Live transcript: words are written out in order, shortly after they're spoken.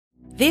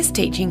This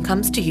teaching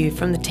comes to you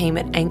from the team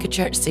at Anchor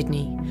Church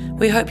Sydney.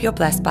 We hope you're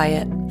blessed by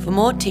it. For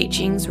more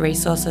teachings,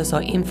 resources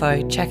or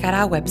info, check out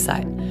our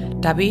website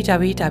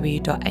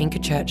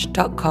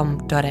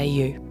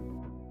www.anchorchurch.com.au.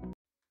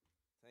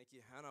 Thank you,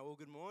 Hannah. Well,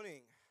 good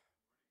morning.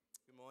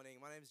 Good morning.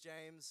 My name's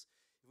James.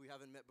 If we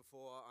haven't met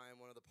before, I am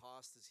one of the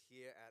pastors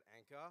here at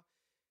Anchor.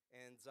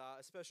 And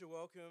a special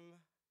welcome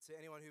to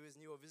anyone who is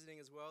new or visiting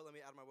as well. Let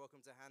me add my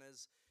welcome to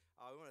Hannah's.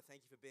 We want to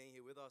thank you for being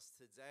here with us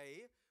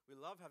today. We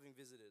love having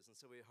visitors, and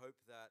so we hope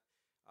that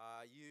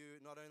you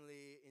not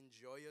only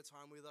enjoy your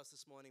time with us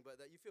this morning,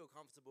 but that you feel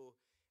comfortable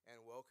and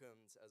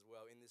welcomed as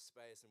well in this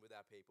space and with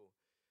our people.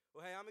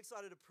 Well, hey, I'm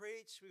excited to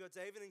preach. We got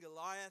David and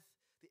Goliath,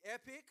 the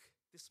epic,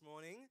 this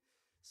morning.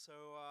 So,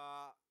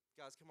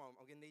 guys, come on.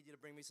 I'm going to need you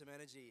to bring me some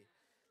energy.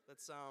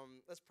 Let's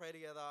pray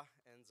together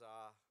and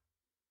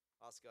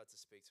ask God to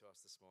speak to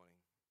us this morning.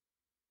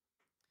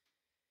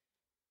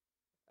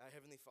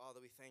 Heavenly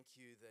Father, we thank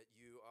you that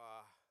you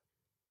are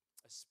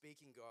a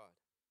speaking God.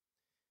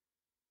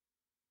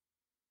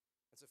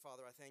 And so,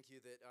 Father, I thank you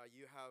that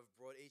you have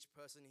brought each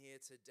person here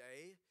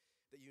today,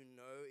 that you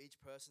know each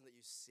person, that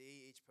you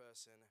see each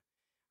person.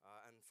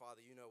 And,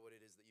 Father, you know what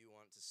it is that you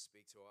want to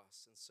speak to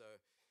us. And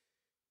so,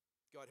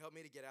 God, help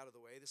me to get out of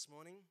the way this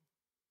morning.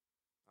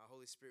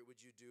 Holy Spirit, would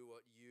you do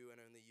what you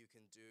and only you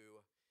can do?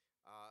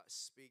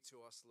 Speak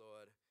to us,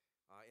 Lord.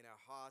 In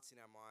our hearts, in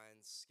our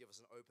minds, give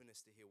us an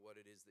openness to hear what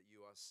it is that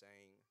you are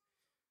saying.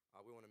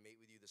 We want to meet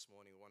with you this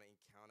morning. We want to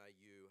encounter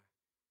you,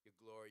 your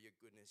glory, your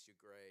goodness, your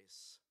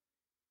grace.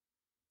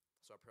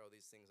 So I pray all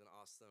these things and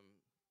ask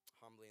them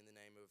humbly in the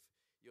name of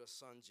your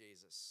Son,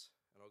 Jesus.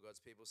 And all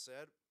God's people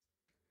said,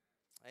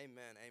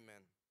 amen,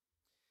 amen.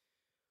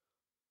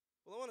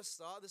 Well, I want to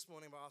start this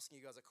morning by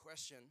asking you guys a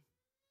question.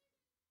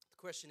 The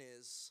question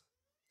is,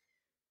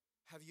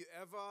 have you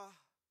ever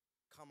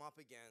come up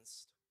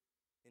against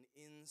an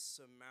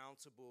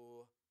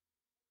insurmountable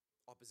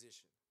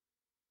opposition?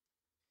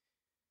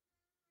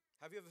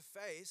 Have you ever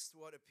faced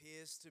what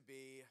appears to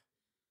be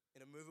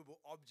an immovable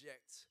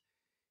object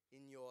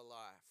in your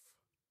life?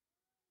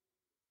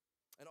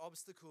 An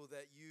obstacle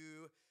that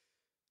you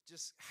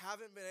just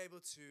haven't been able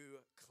to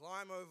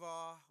climb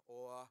over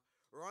or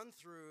run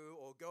through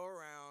or go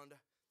around,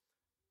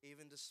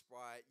 even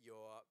despite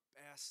your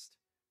best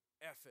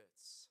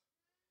efforts,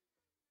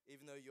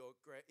 even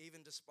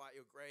despite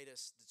your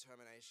greatest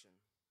determination.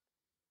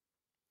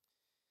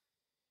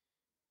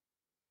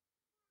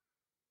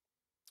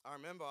 I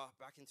remember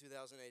back in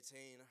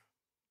 2018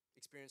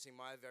 experiencing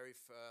my very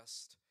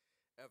first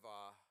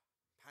ever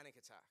panic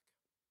attack.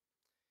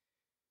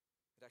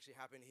 It actually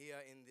happened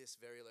here in this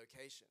very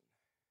location.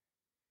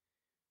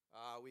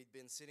 We'd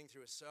been sitting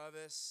through a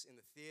service in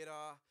the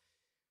theater.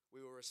 We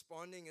were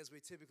responding as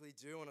we typically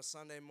do on a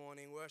Sunday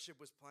morning.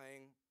 Worship was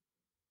playing.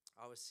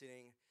 I was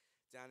sitting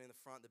down in the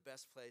front, the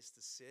best place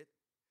to sit,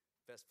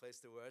 best place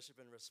to worship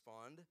and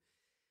respond.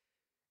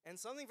 And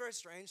something very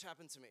strange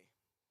happened to me.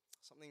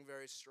 Something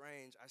very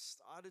strange. I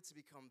started to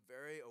become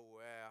very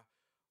aware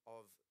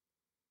of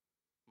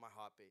my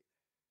heartbeat.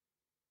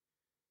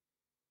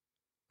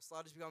 I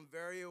started to become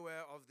very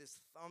aware of this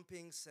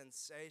thumping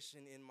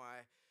sensation in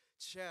my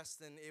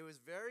chest, and it was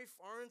very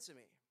foreign to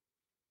me.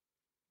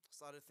 I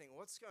started thinking,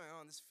 what's going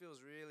on? This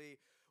feels really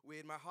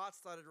weird. My heart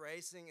started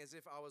racing as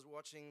if I was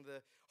watching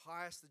the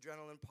highest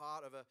adrenaline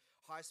part of a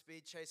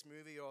high-speed chase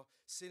movie or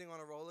sitting on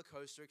a roller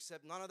coaster,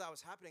 except none of that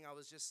was happening. I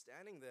was just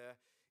standing there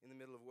in the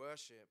middle of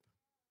worship.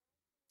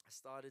 I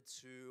started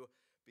to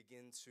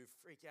begin to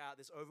freak out.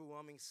 This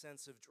overwhelming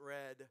sense of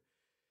dread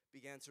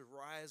began to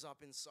rise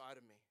up inside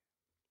of me.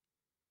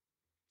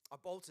 I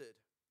bolted,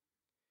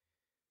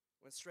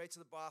 went straight to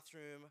the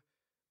bathroom,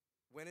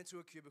 went into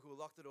a cubicle,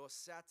 locked the door,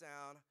 sat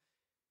down,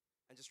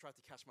 and just tried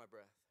to catch my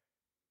breath.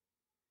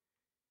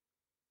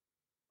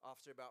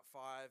 After about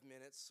 5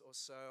 minutes or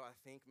so, I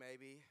think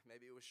maybe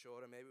it was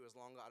shorter, maybe it was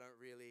longer, I don't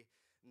really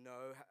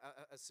know.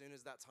 As soon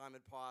as that time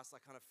had passed, I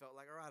kind of felt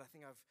like, all right, I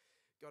think I've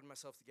gotten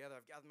myself together.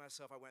 I've gathered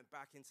myself. I went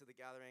back into the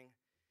gathering.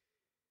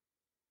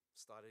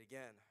 Started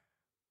again.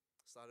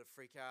 Started to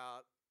freak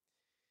out.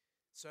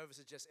 Service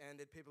had just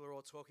ended. People are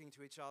all talking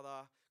to each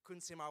other.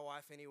 Couldn't see my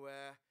wife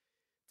anywhere.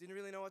 Didn't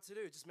really know what to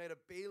do. Just made a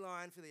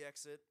beeline for the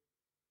exit.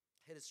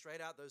 Headed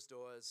straight out those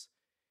doors.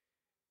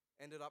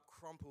 Ended up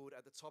crumpled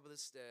at the top of the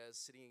stairs,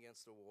 sitting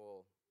against a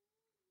wall.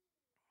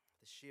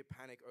 The sheer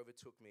panic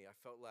overtook me. I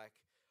felt like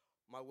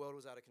my world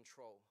was out of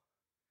control.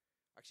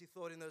 I actually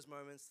thought in those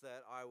moments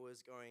that I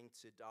was going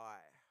to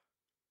die.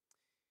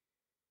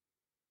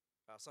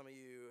 Some of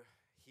you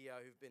here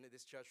who've been at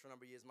this church for a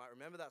number of years might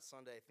remember that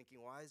Sunday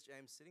thinking, why is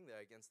James sitting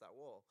there against that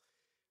wall?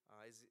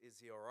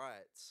 Is he all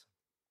right?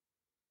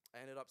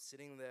 I ended up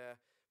sitting there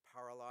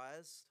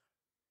paralyzed,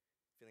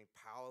 feeling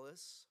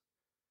powerless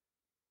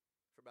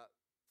for about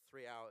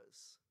 3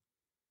 hours.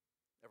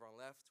 Everyone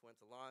left, went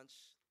to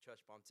lunch,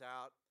 church bumped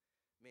out.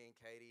 Me and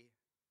Katie,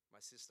 my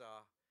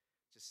sister,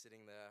 just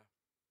sitting there.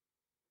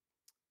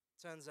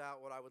 Turns out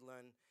what I would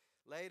learn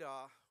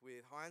later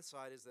with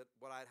hindsight is that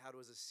what I'd had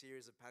was a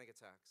series of panic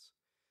attacks.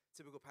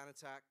 Typical panic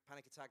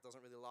attack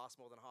doesn't really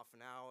last more than half an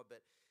hour,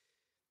 but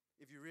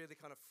if you really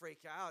kind of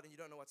freak out and you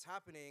don't know what's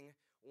happening,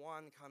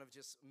 one kind of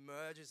just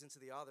merges into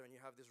the other and you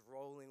have this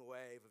rolling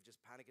wave of just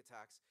panic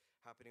attacks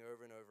happening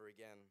over and over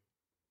again.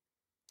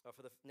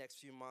 For the next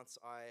few months,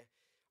 I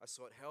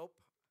sought help.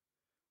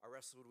 I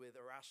wrestled with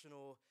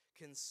irrational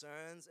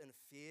concerns and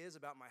fears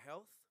about my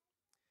health.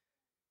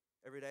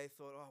 Every day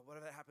thought, oh, what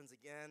if that happens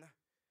again?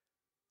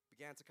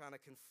 Began to kind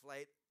of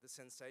conflate the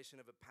sensation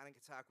of a panic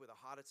attack with a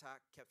heart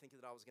attack. Kept thinking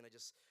that I was going to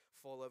just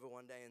fall over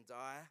one day and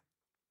die.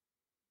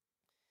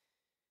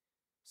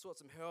 Sought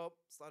some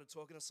help, started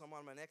talking to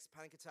someone. My next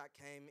panic attack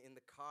came in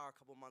the car a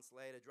couple months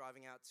later,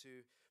 driving out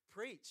to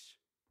preach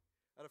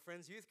at a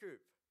friend's youth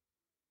group.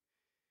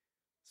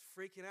 I was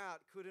freaking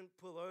out, couldn't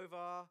pull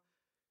over,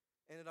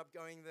 ended up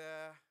going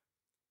there.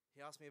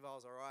 He asked me if I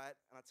was all right,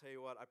 and I tell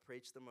you what, I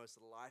preached the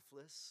most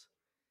lifeless,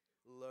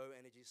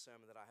 low-energy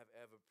sermon that I have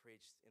ever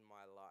preached in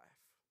my life.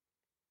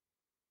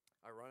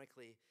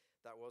 Ironically,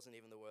 that wasn't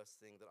even the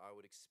worst thing that I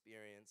would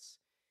experience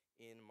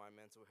in my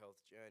mental health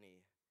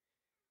journey.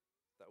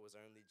 That was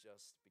only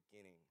just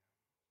beginning.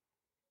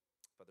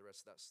 But the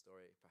rest of that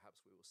story,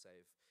 perhaps we will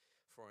save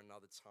for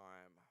another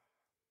time.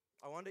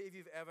 I wonder if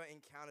you've ever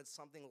encountered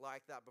something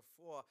like that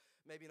before.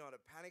 Maybe not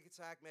a panic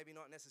attack, maybe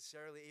not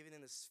necessarily even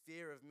in the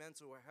sphere of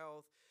mental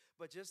health,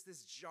 but just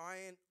this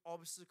giant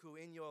obstacle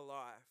in your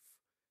life.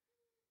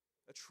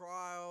 A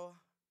trial,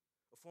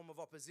 a form of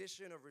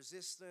opposition, of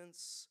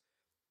resistance,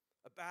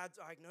 a bad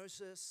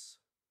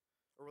diagnosis,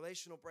 a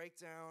relational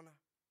breakdown,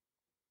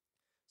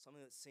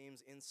 something that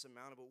seems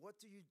insurmountable. What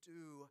do you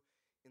do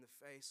in the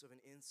face of an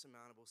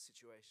insurmountable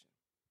situation?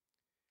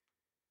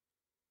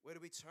 Where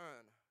do we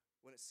turn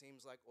when it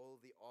seems like all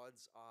of the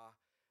odds are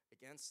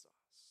against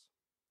us?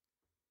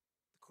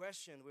 The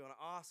question we want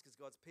to ask as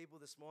God's people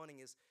this morning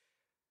is,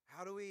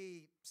 how do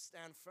we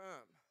stand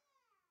firm?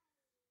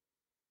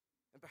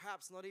 And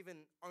perhaps not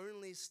even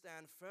only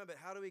stand firm, but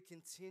how do we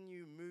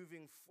continue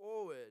moving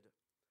forward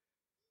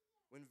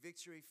when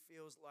victory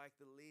feels like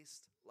the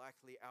least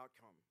likely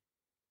outcome?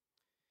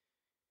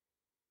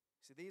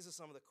 See, these are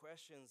some of the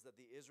questions that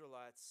the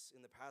Israelites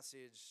in the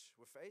passage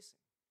were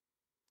facing.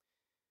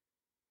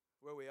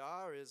 Where we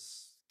are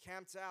is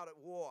camped out at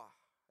war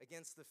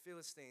against the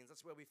Philistines.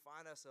 That's where we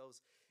find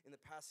ourselves in the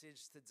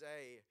passage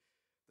today.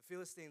 The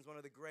Philistines, one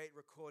of the great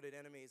recorded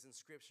enemies in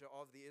Scripture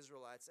of the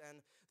Israelites,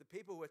 and the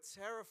people were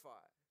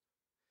terrified.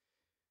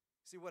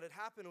 See, what had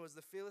happened was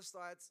the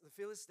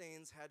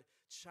Philistines had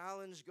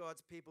challenged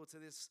God's people to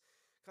this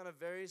kind of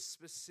very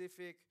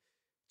specific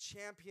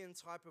champion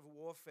type of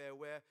warfare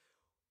where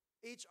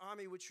each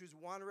army would choose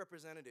one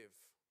representative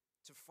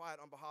to fight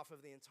on behalf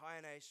of the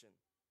entire nation.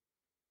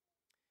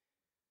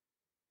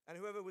 And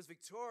whoever was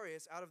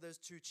victorious out of those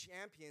two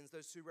champions,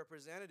 those two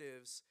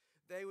representatives,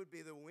 they would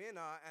be the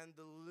winner, and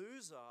the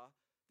loser,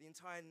 the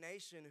entire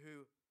nation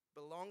who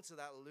belonged to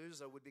that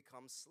loser, would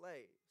become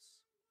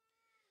slaves.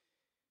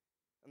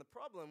 And the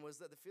problem was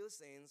that the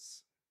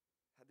Philistines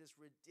had this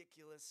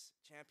ridiculous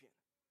champion,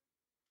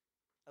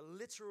 a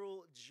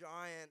literal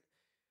giant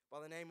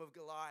by the name of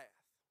Goliath.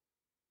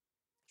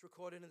 It's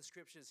recorded in the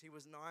scriptures. He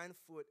was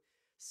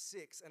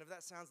 9'6". And if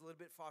that sounds a little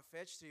bit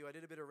far-fetched to you, I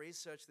did a bit of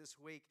research this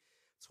week.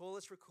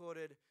 Tallest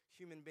recorded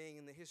human being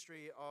in the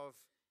history of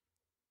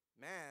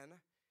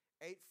man,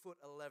 8'11".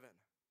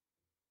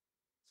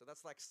 So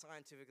that's like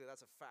scientifically,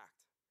 that's a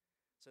fact.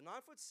 So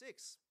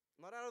 9'6",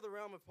 not out of the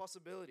realm of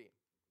possibility.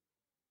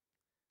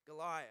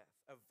 Goliath,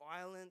 a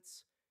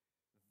violent,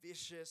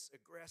 vicious,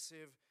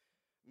 aggressive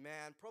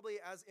man, probably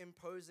as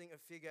imposing a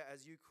figure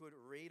as you could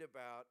read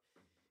about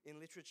in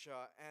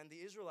literature. And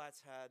the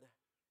Israelites had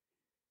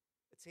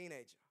a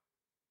teenager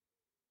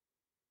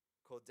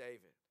called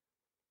David.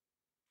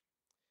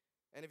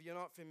 And if you're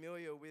not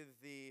familiar with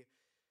the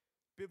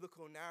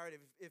biblical narrative,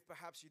 if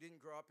perhaps you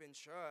didn't grow up in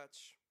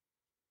church,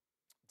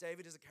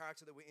 David is a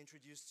character that we're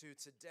introduced to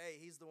today.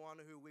 He's the one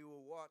who we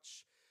will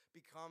watch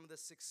become the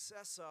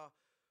successor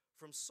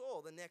from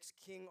Saul, the next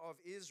king of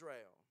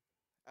Israel,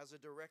 as a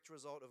direct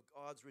result of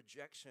God's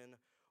rejection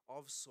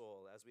of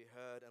Saul, as we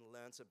heard and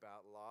learnt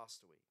about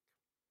last week.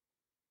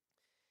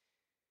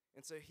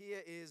 And so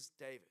here is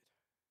David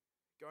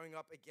going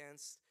up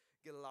against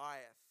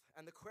Goliath.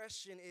 And the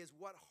question is,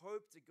 what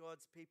hope do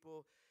God's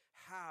people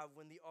have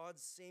when the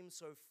odds seem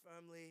so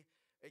firmly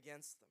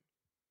against them?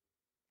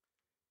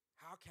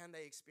 How can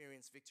they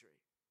experience victory?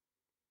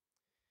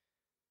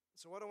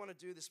 So what I want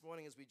to do this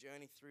morning as we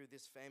journey through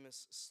this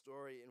famous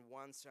story in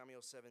 1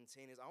 Samuel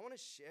 17 is I want to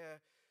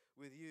share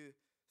with you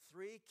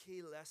 3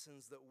 key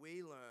lessons that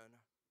we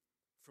learn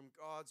from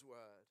God's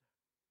word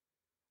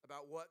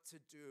about what to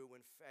do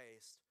when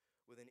faced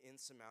with an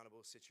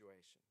insurmountable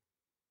situation.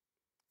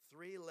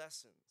 3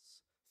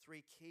 lessons,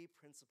 3 key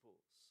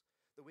principles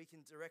that we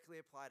can directly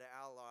apply to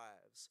our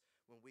lives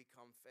when we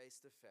come face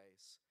to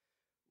face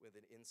with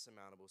an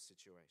insurmountable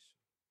situation.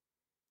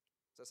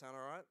 Does that sound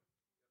all right?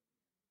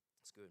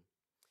 That's good.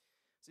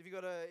 So if you've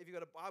got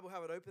a Bible,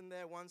 have it open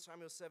there, 1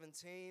 Samuel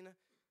 17.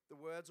 The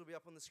words will be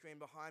up on the screen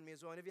behind me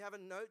as well. And if you have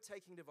a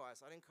note-taking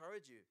device, I'd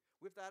encourage you,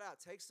 whip that out,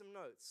 take some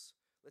notes.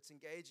 Let's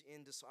engage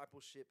in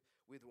discipleship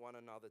with one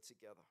another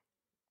together.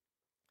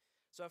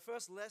 So our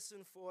first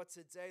lesson for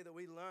today that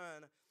we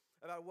learn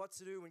about what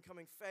to do when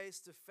coming face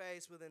to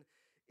face with an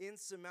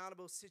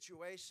insurmountable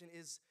situation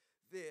is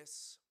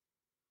this.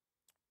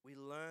 We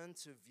learn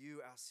to view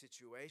our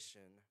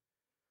situation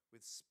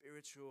with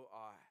spiritual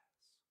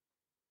eyes.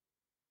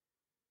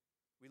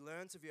 We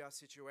learn to view our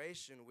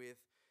situation with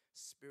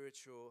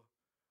spiritual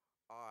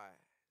eyes.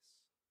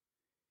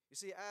 You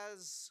see,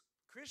 as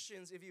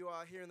Christians, if you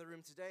are here in the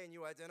room today and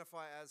you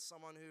identify as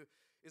someone who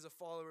is a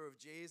follower of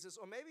Jesus,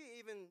 or maybe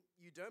even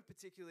you don't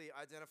particularly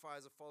identify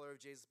as a follower of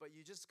Jesus, but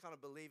you just kind of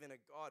believe in a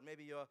God.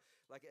 Maybe you're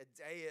like a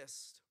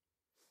deist.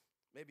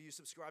 Maybe you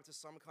subscribe to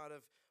some kind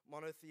of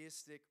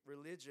monotheistic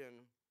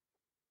religion.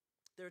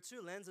 There are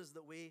two lenses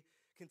that we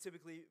can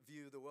typically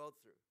view the world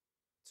through.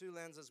 Two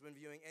lenses when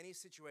viewing any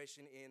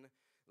situation in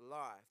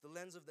life. The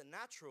lens of the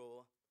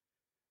natural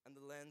and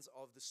the lens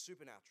of the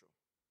supernatural.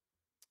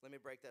 Let me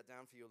break that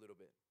down for you a little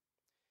bit.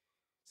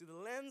 See, the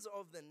lens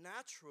of the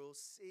natural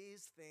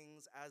sees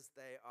things as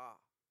they are.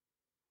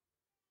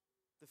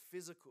 The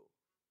physical,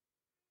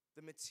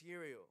 the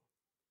material,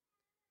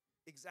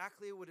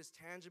 exactly what is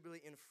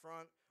tangibly in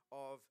front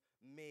of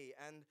me.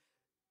 And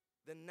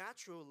the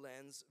natural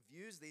lens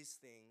views these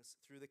things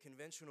through the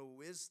conventional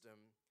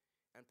wisdom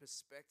and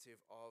perspective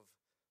of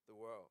the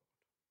world.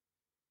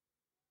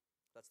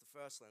 That's the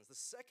first lens. The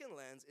second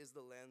lens is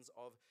the lens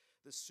of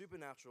the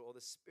supernatural or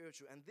the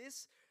spiritual. And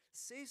this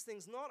sees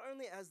things not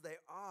only as they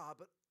are,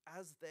 but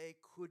as they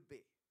could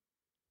be.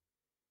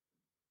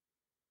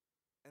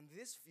 And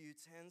this view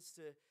tends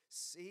to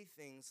see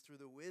things through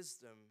the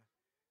wisdom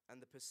and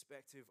the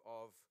perspective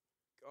of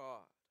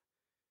God.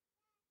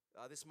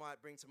 This might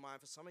bring to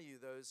mind for some of you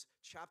those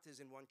chapters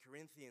in 1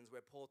 Corinthians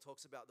where Paul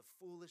talks about the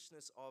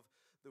foolishness of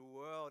the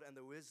world and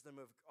the wisdom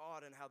of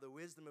God, and how the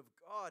wisdom of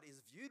God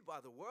is viewed by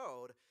the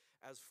world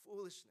as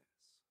foolishness.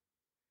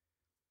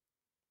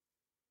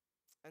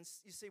 And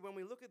you see, when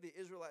we look at the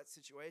Israelite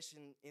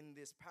situation in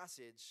this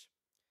passage,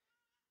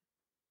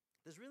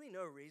 there's really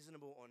no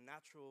reasonable or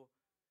natural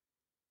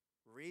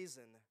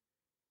reason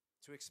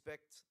to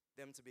expect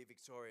them to be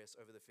victorious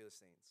over the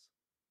Philistines.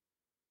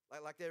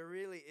 Like there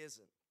really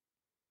isn't.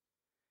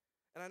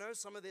 And I know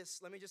some of this,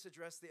 let me just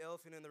address the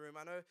elephant in the room.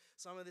 I know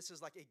some of this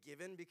is like a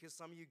given because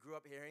some of you grew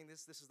up hearing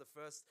this. This is the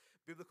first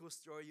biblical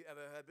story you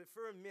ever heard. But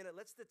for a minute,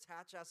 let's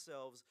detach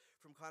ourselves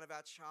from kind of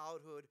our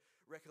childhood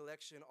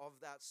recollection of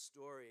that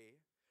story,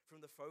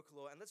 from the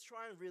folklore, and let's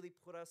try and really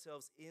put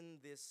ourselves in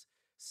this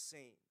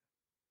scene.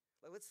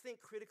 Like, let's think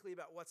critically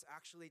about what's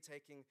actually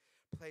taking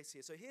place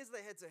here. So here's the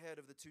head-to-head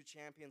of the two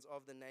champions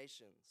of the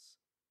nations.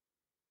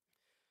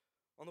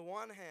 On the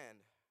one hand,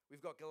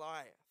 we've got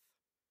Goliath.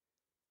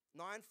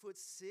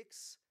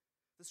 9'6",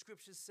 the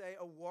scriptures say,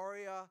 a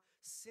warrior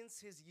since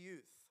his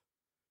youth,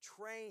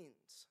 trained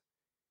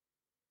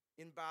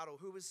in battle,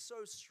 who was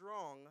so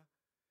strong,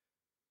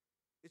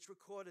 it's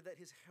recorded that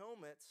his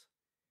helmet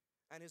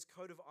and his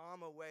coat of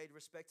armor weighed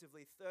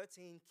respectively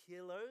 13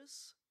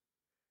 kilos.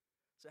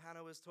 So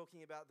Hannah was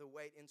talking about the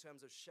weight in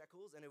terms of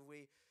shekels, and if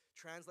we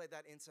translate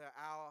that into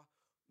our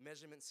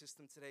measurement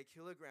system today,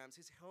 kilograms,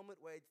 his helmet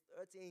weighed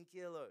 13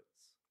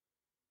 kilos.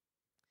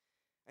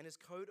 And his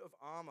coat of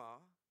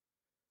armor,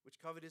 which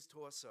covered his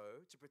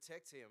torso to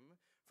protect him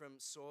from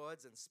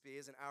swords and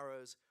spears and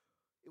arrows,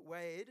 it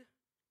weighed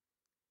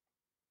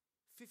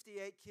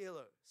 58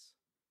 kilos.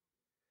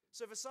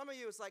 So for some of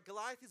you, it's like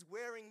Goliath is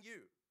wearing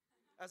you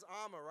as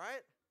armor,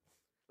 right?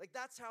 Like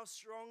that's how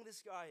strong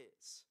this guy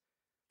is.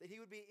 That he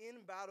would be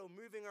in battle,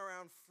 moving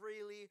around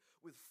freely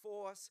with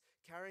force,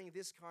 carrying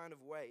this kind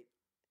of weight.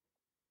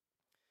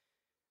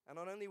 And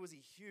not only was he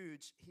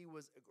huge, he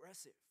was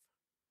aggressive.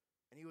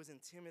 And he was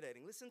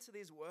intimidating. Listen to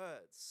these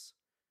words.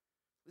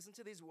 Listen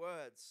to these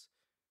words.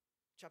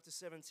 Chapter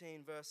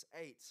 17, verse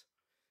 8.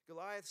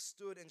 Goliath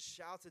stood and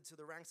shouted to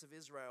the ranks of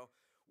Israel,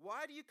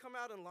 "Why do you come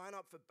out and line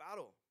up for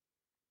battle?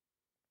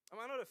 Am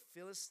I not a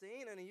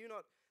Philistine, and are you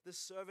not the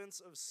servants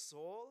of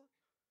Saul?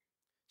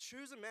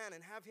 Choose a man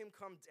and have him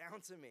come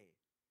down to me.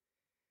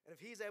 And if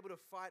he's able to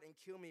fight and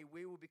kill me,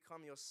 we will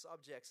become your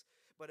subjects.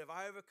 But if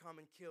I overcome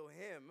and kill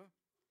him,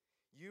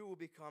 you will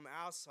become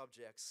our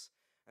subjects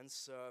and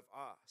serve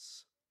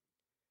us.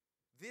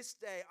 This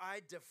day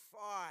I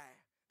defy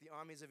the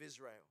armies of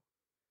Israel.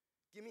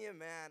 Give me a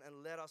man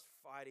and let us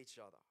fight each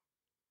other."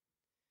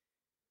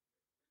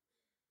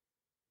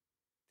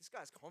 This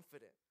guy's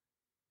confident.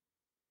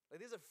 Like,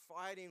 these are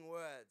fighting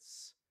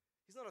words.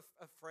 He's not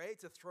afraid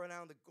to throw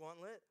down the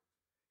gauntlet.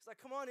 He's like,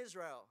 come on,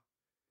 Israel.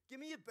 Give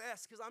me your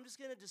best because I'm just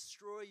going to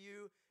destroy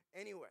you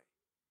anyway.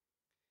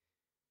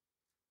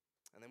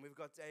 And then we've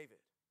got David.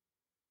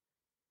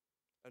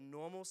 A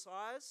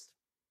normal-sized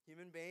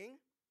human being,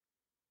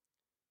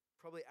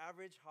 probably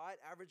average height,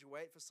 average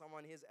weight for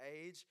someone his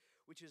age,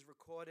 which is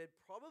recorded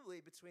probably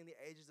between the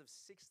ages of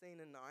 16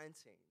 and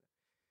 19.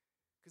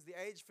 Because the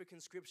age for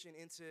conscription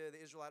into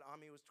the Israelite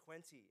army was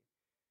 20.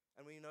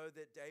 And we know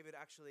that David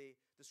actually,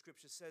 the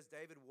scripture says,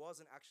 David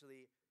wasn't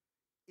actually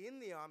in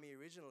the army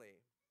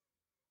originally.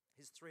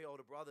 His three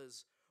older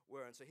brothers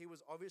were, and so he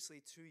was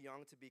obviously too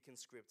young to be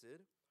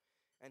conscripted.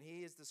 And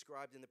he is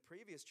described in the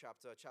previous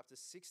chapter, chapter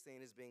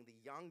 16, as being the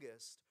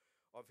youngest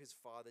of his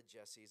father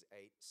Jesse's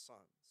 8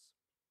 sons.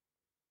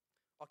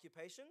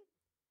 Occupation?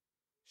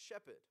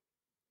 Shepherd.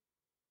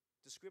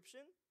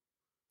 Description?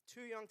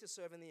 Too young to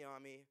serve in the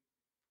army.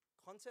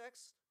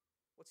 Context?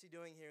 What's he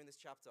doing here in this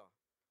chapter?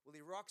 Well,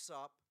 he rocks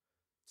up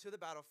to the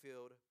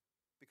battlefield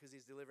because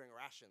he's delivering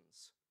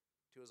rations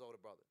to his older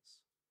brothers.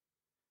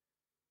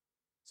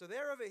 So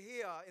they're over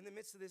here in the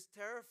midst of this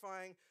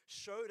terrifying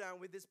showdown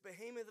with this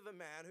behemoth of a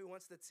man who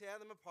wants to tear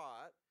them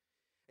apart.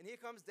 And here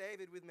comes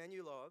David with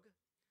menu log.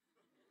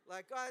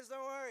 Like, guys,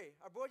 don't worry.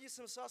 I brought you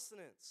some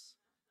sustenance.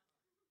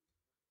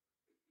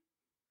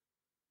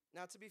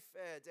 Now, to be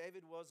fair,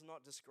 David was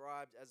not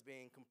described as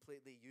being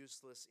completely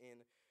useless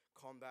in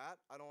combat.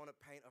 I don't want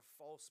to paint a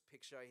false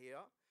picture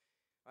here.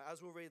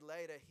 As we'll read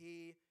later,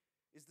 he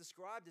is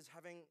described as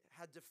having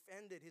had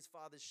defended his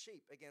father's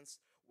sheep against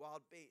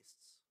wild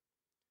beasts.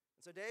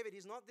 And so David,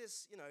 he's not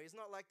this, he's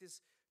not like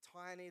this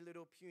tiny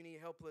little puny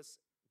helpless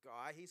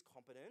guy. He's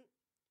competent.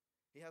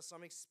 He has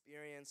some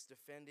experience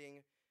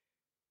defending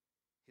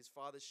his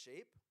father's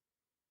sheep.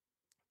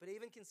 But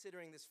even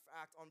considering this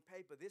fact on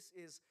paper, this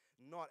is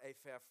not a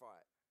fair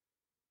fight.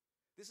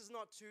 This is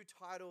not two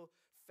title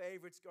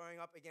favorites going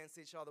up against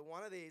each other.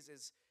 One of these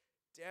is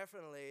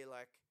definitely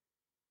like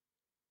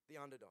the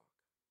underdog.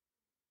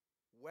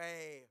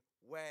 Way,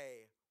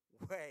 way,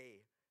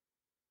 way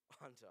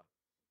under.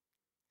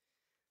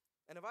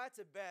 And if I had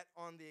to bet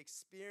on the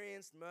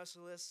experienced,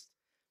 merciless,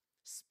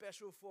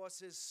 special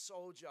forces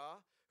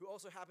soldier, who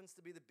also happens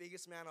to be the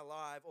biggest man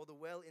alive, or the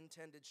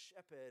well-intended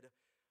shepherd,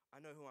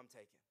 I know who I'm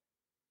taking.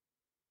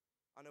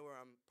 I know where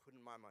I'm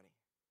putting my money.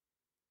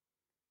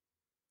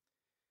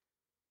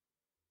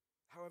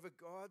 However,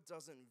 God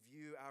doesn't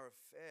view our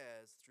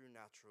affairs through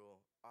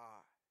natural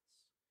eyes.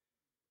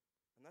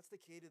 And that's the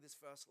key to this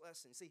first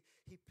lesson. See,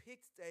 he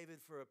picked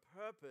David for a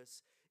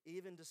purpose,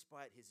 even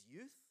despite his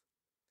youth,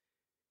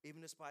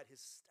 even despite his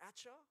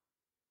stature,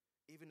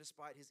 even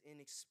despite his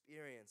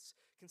inexperience.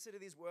 Consider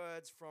these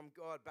words from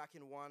God back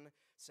in 1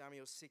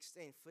 Samuel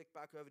 16. Flick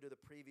back over to the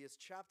previous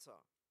chapter.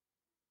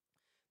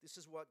 This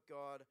is what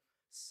God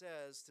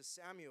says to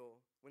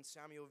Samuel when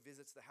Samuel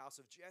visits the house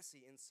of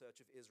Jesse in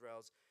search of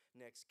Israel's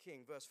next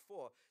king. Verse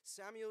 4,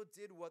 Samuel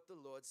did what the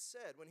Lord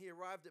said. When he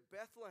arrived at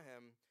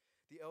Bethlehem,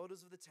 the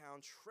elders of the town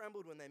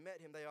trembled when they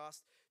met him. They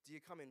asked, "Do you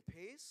come in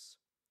peace?"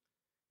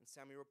 And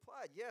Samuel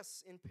replied,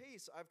 "Yes, in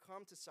peace. I've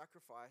come to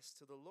sacrifice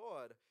to the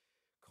Lord.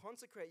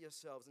 Consecrate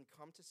yourselves and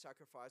come to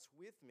sacrifice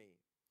with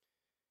me."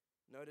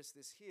 Notice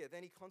this here.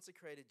 Then he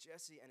consecrated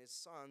Jesse and his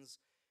sons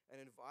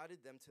and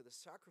invited them to the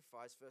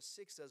sacrifice. Verse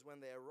 6 says, when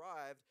they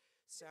arrived,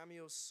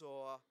 Samuel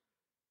saw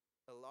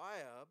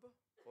Eliab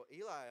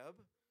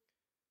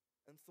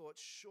and thought,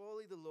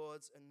 "Surely the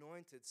Lord's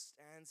anointed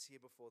stands here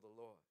before the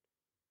Lord."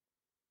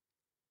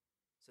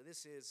 So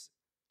this is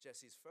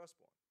Jesse's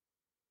firstborn.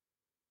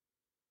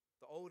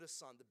 The oldest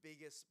son, the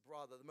biggest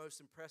brother, the most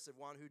impressive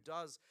one, who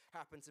does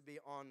happen to be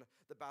on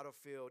the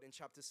battlefield in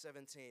chapter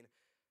 17.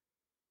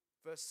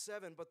 Verse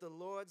 7, but the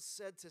Lord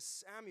said to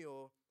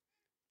Samuel,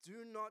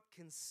 "Do not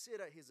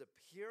consider his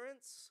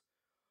appearance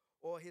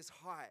or his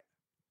height,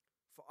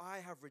 for I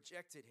have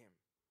rejected him.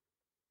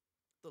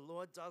 The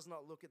Lord does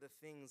not look at the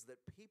things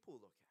that people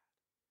look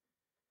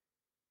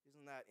at."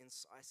 Isn't that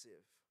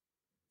incisive?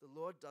 The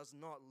Lord does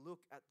not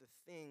look at the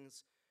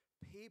things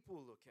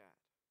people look at.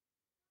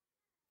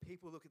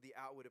 People look at the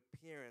outward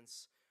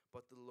appearance,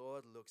 but the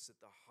Lord looks at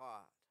the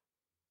heart.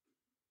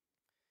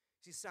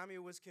 See,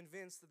 Samuel was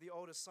convinced that the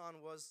older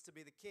son was to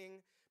be the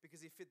king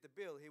because he fit the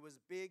bill. He was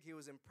big, he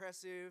was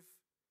impressive,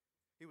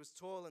 he was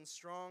tall and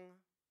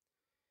strong.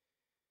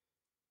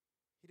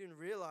 He didn't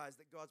realize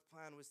that God's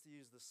plan was to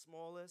use the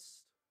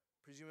smallest,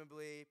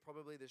 presumably,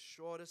 probably the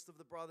shortest of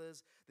the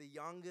brothers, the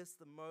youngest,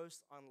 the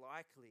most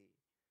unlikely,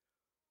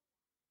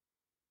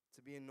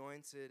 to be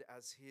anointed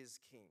as his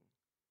king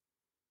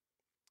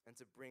and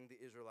to bring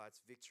the Israelites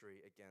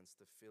victory against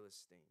the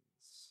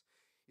Philistines.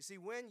 You see,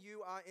 when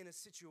you are in a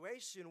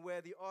situation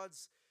where the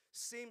odds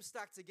seem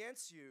stacked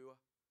against you,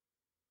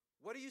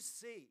 what do you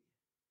see?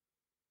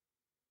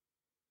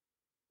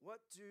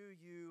 What do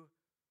you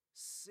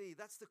see?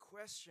 That's the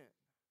question.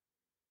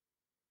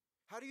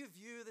 How do you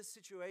view the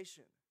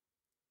situation?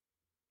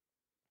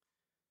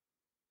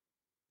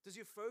 Does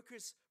your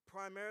focus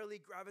primarily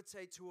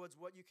gravitate towards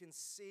what you can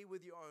see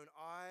with your own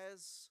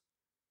eyes?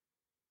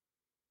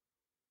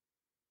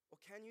 Or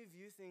can you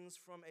view things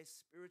from a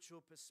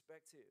spiritual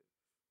perspective?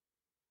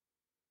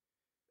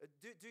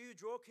 Do you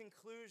draw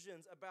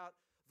conclusions about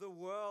the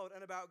world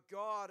and about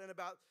God and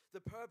about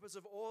the purpose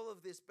of all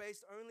of this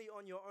based only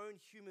on your own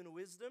human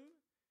wisdom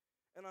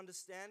and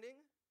understanding?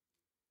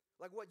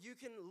 Like what you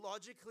can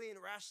logically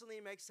and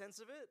rationally make sense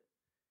of it?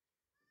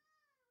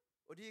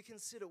 Or do you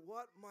consider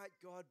what might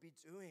God be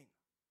doing?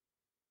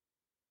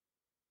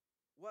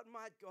 What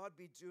might God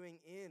be doing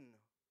in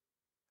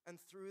and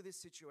through this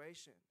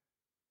situation?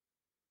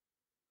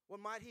 What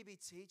might he be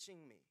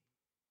teaching me?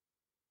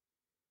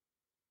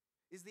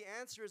 Is the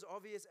answer as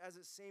obvious as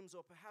it seems,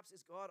 or perhaps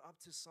is God up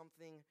to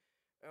something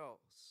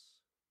else?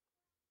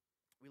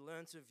 We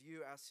learn to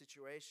view our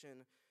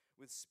situation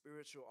with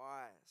spiritual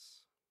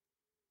eyes.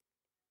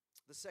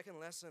 The second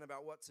lesson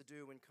about what to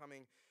do when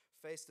coming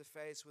face to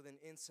face with an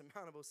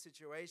insurmountable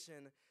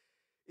situation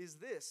is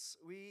this: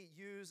 we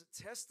use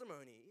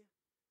testimony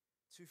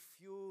to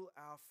fuel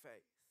our faith.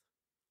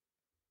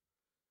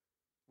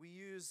 We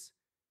use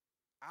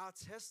our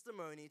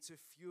testimony to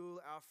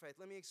fuel our faith.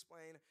 Let me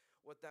explain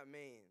what that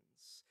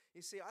means.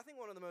 You see, I think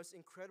one of the most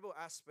incredible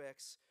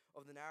aspects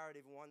of the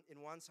narrative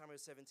in 1 Samuel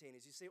 17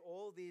 is you see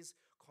all these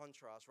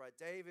contrasts, right?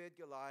 David,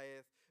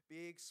 Goliath,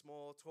 big,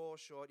 small, tall,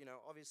 short,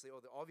 obviously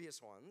all the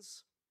obvious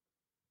ones.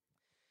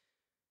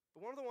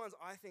 But one of the ones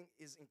I think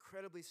is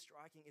incredibly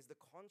striking is the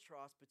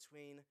contrast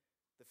between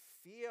the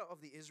fear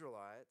of the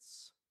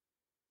Israelites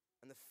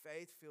and the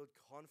faith-filled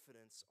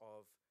confidence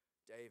of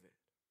David.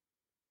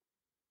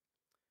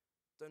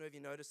 Don't know if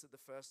you noticed it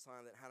the first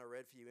time that Hannah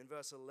read for you. In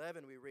verse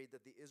 11, we read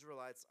that the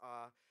Israelites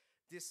are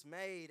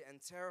dismayed and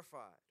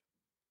terrified.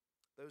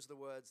 Those are the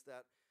words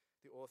that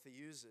the author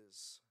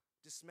uses.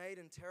 Dismayed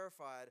and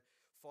terrified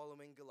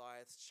following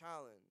Goliath's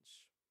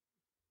challenge.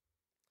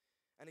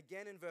 And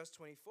again in verse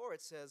 24,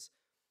 it says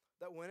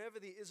that whenever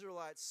the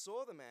Israelites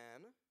saw the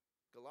man,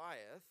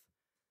 Goliath,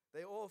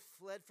 they all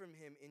fled from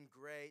him in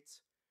great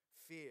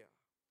fear.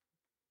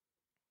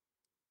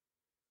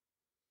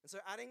 And so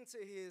adding to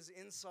his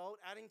insult,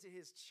 adding to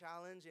his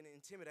challenge and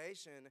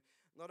intimidation,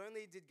 not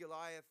only did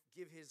Goliath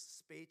give his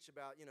speech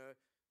about,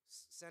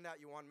 send out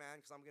your one man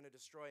because I'm going to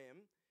destroy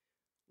him.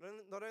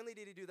 Not only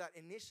did he do that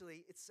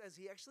initially, it says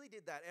he actually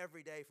did that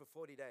every day for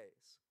 40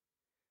 days.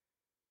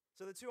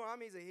 So the two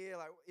armies are here,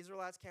 like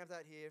Israelites camped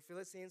out here,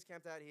 Philistines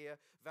camped out here,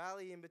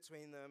 valley in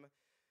between them.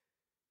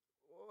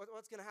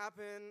 What's going to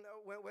happen?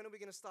 When are we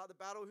going to start the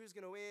battle? Who's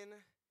going to win?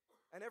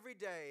 And every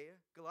day,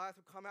 Goliath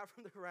would come out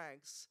from the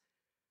ranks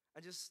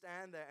and just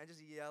stand there and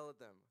just yell at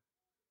them.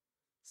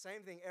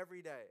 Same thing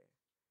every day.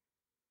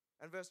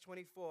 And verse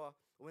 24,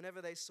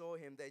 whenever they saw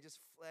him, they just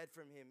fled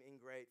from him in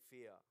great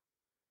fear.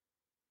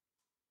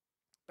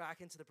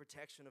 Back into the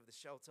protection of the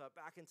shelter,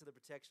 back into the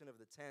protection of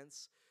the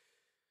tents,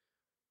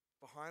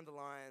 behind the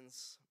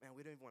lines. Man,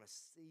 we don't even want to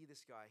see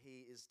this guy.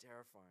 He is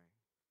terrifying.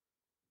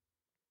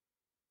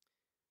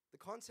 The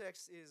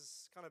context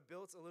is kind of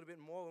built a little bit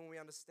more when we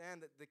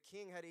understand that the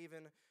king had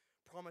even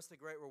promised a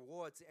great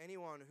reward to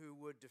anyone who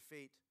would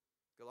defeat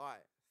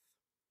Goliath.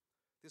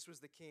 This was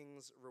the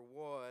king's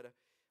reward.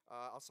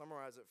 I'll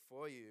summarize it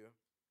for you.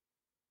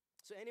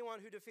 So anyone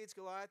who defeats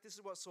Goliath, this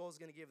is what Saul's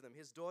going to give them: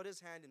 his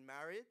daughter's hand in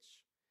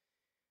marriage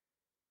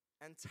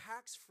and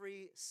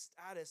tax-free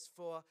status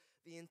for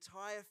the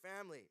entire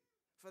family,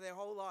 for their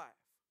whole life.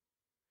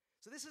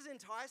 So this is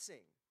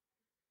enticing.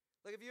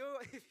 Like if you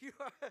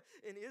are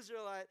an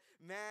Israelite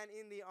man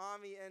in the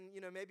army and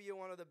maybe you're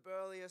one of the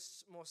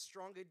burliest, more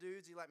stronger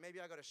dudes, you're like, maybe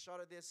I got a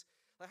shot at this.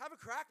 Like, have a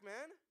crack,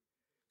 man.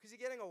 Because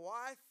you're getting a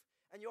wife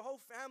and your whole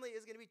family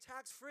is going to be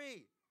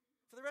tax-free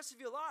for the rest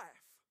of your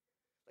life.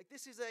 Like,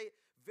 this is a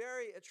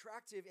very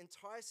attractive,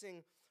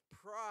 enticing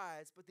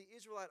prize, but the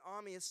Israelite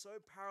army is so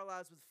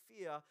paralyzed with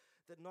fear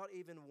that not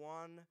even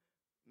one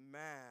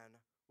man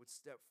would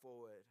step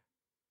forward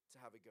to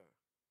have a go.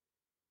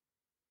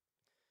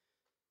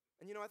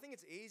 And I think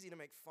it's easy to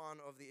make fun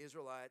of the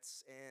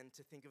Israelites and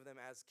to think of them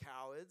as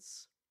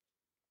cowards.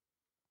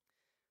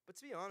 But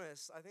to be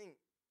honest, I think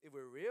if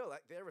we're real,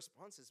 like, their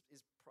response is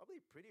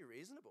probably pretty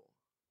reasonable,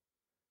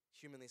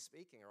 humanly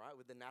speaking, all right,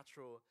 with the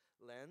natural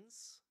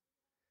lens.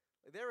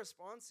 Like, their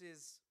response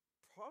is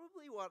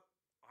probably what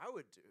I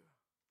would do.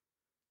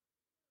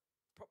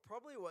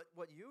 Probably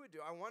what you would do.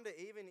 I wonder,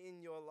 even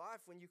in your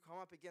life, when you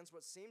come up against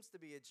what seems to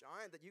be a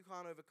giant that you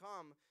can't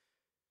overcome,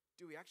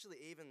 do we actually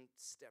even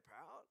step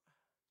out?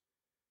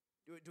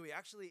 Do we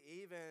actually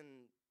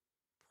even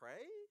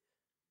pray?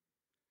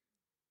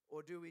 Or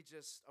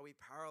are we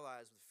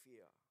paralyzed with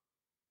fear?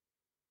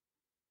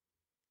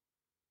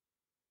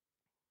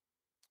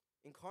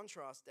 In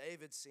contrast,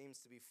 David seems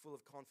to be full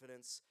of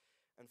confidence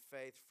and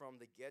faith from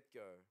the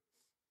get-go.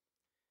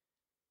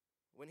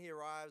 When he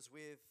arrives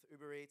with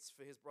Uber Eats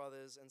for his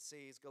brothers and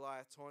sees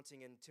Goliath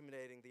taunting and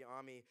intimidating the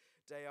army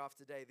day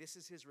after day, this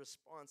is his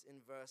response in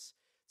verse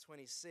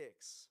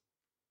 26.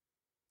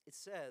 It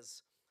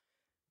says,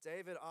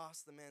 David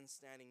asked the men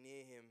standing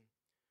near him,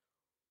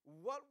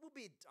 "What will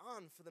be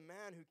done for the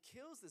man who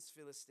kills this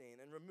Philistine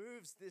and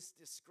removes this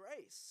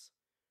disgrace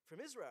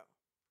from Israel?"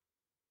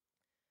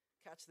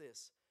 Catch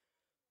this.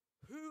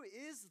 Who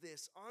is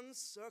this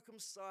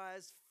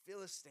uncircumcised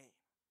Philistine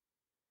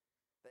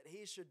that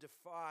he should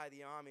defy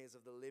the armies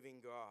of the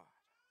living God?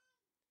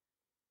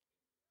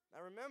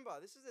 Now remember,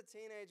 this is a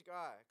teenage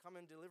guy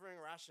coming delivering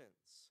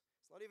rations.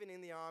 It's not even in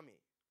the army.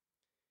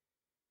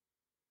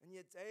 And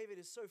yet David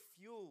is so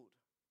fueled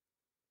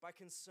by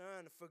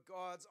concern for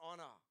God's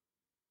honor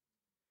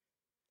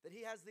that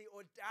he has the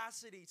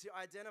audacity to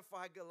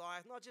identify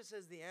Goliath not just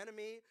as the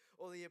enemy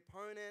or the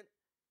opponent.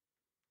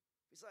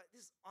 He's like,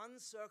 this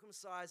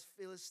uncircumcised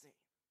Philistine.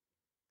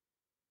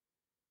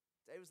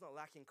 David's not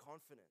lacking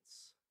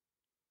confidence.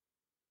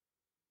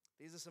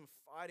 These are some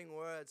fighting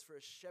words for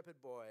a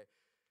shepherd boy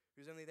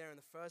who's only there in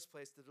the first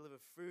place to deliver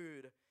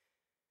food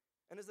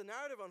And as the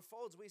narrative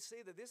unfolds, we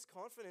see that this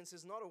confidence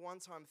is not a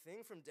one-time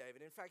thing from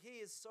David. In fact,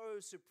 he is so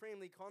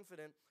supremely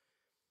confident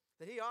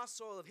that he asks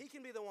Saul if he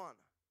can be the one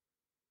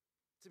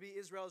to be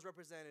Israel's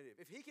representative,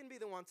 if he can be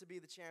the one to be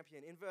the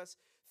champion. In verse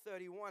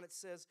 31, it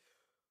says,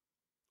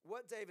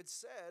 what David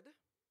said,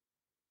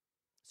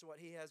 so what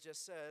he has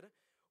just said,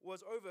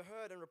 was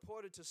overheard and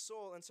reported to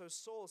Saul, and so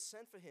Saul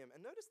sent for him.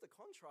 And notice the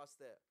contrast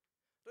there.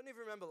 Don't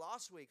even remember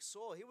last week,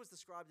 Saul, he was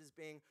described as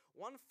being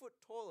 1 foot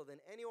taller than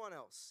anyone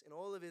else in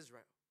all of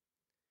Israel.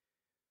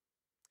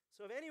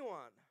 So if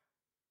anyone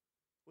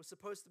was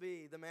supposed to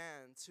be the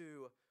man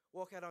to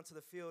walk out onto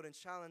the field and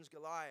challenge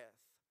Goliath,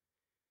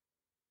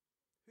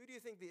 who do you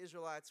think the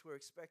Israelites were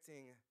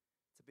expecting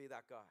to be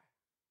that guy?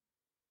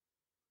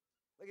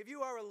 Like if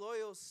you are a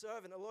loyal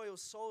servant, a loyal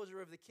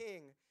soldier of the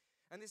king,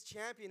 and this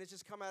champion has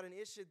just come out and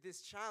issued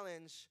this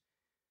challenge,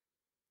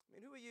 I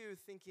mean, who are you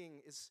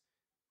thinking is,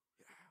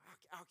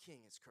 our king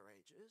is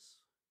courageous.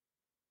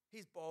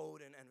 He's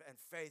bold and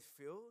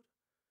faith-filled.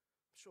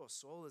 I'm sure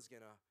Saul is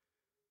going to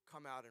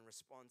come out and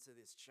respond to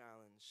this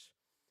challenge.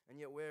 And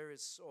yet where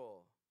is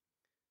Saul?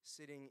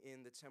 Sitting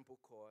in the temple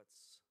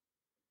courts,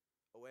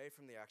 away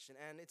from the action.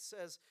 And it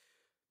says,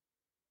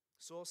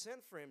 Saul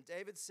sent for him.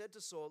 David said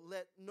to Saul,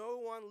 let no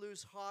one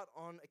lose heart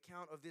on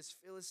account of this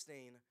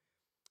Philistine.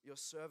 Your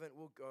servant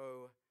will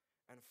go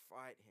and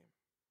fight him.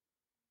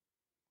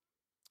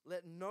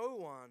 Let no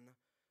one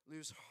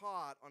lose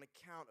heart on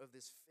account of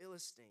this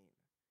Philistine,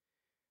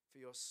 for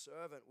your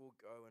servant will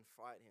go and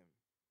fight him.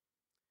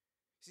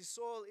 See,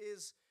 Saul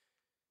is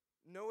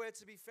nowhere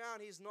to be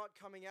found. He's not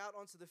coming out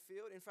onto the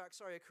field. In fact,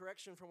 sorry, a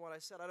correction from what I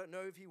said. I don't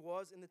know if he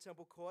was in the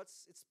temple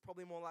courts. It's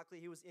probably more likely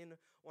he was in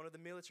one of the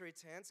military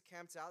tents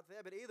camped out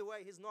there. But either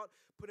way, he's not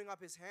putting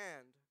up his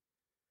hand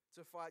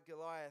to fight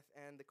Goliath.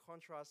 And the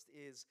contrast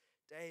is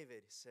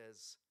David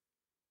says,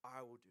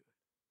 I will do it.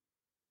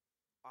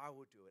 I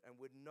will do it. And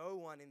would no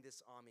one in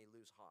this army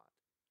lose heart?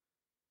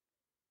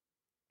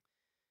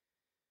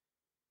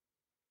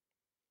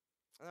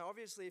 Now,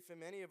 obviously, for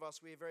many of us,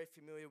 we're very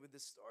familiar with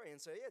this story.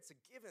 And so, yeah, it's a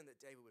given that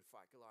David would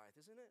fight Goliath,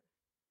 isn't it?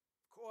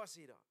 Of course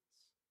he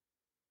does.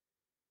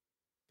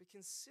 But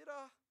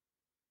consider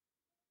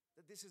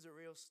that this is a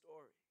real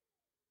story.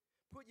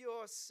 Put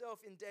yourself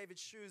in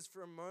David's shoes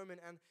for a moment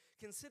and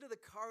consider the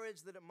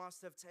courage that it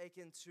must have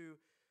taken to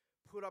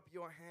put up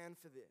your hand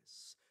for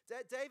this.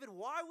 David,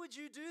 why would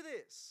you do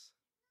this?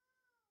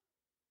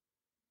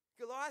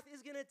 Goliath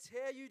is going to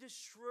tear you to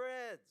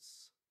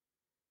shreds.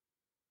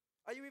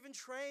 Are you even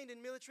trained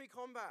in military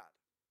combat?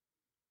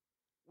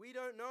 We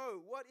don't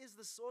know. What is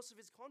the source of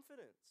his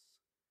confidence?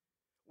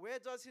 Where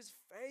does his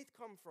faith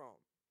come from?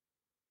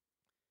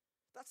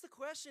 That's the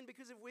question,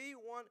 because if we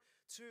want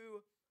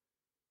to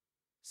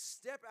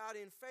step out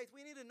in faith,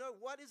 we need to know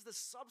what is the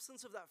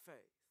substance of that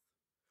faith.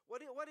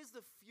 What is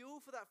the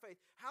fuel for that faith?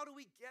 How do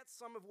we get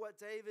some of what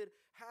David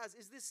has?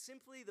 Is this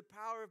simply the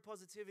power of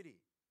positivity?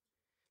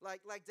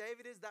 Like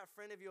David is that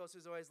friend of yours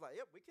who's always like,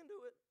 yep, we can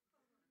do it.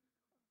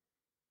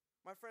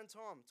 My friend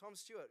Tom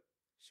Stewart,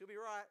 she'll be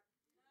right.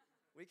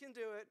 We can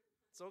do it.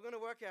 It's all going to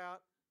work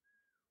out.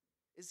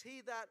 Is he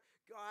that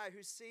guy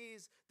who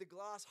sees the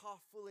glass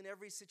half full in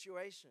every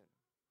situation?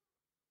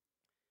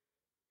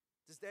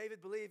 Does David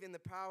believe in the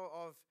power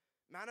of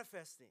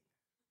manifesting?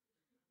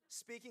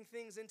 Speaking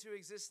things into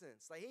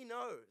existence. Like he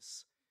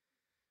knows.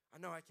 I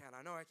know I can,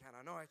 I know I can,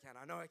 I know I can,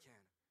 I know I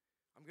can.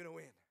 I'm going to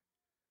win.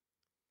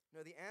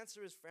 No, the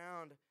answer is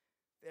found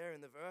there in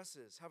the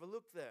verses. Have a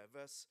look there.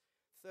 Verse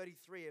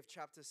 33 of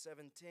chapter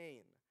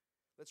 17.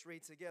 Let's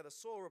read together.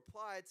 Saul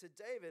replied to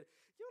David,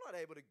 you're not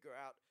able to go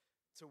out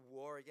to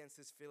war against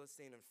this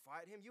Philistine and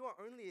fight him. You are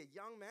only a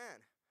young man.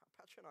 How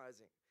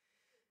patronizing.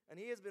 And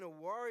he has been a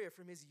warrior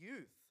from his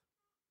youth.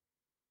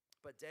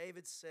 But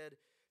David said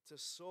to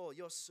Saul,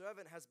 your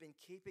servant has been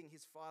keeping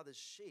his father's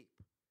sheep.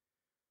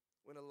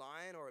 When a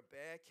lion or a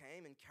bear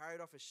came and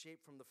carried off a sheep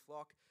from the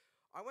flock,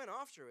 I went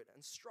after it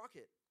and struck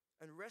it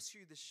and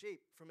rescued the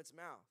sheep from its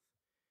mouth.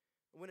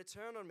 And when it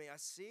turned on me, I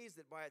seized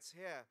it by its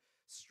hair,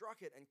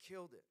 struck it, and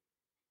killed it.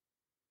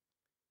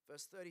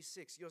 Verse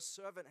 36, your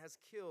servant has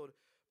killed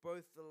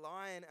both the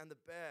lion and the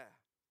bear.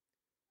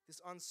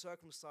 This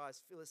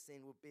uncircumcised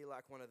Philistine will be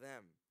like one of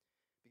them,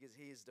 because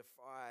he has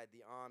defied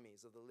the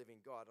armies of the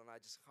living God. And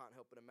I just can't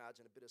help but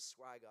imagine a bit of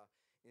swagger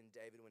in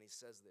David when he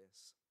says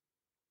this.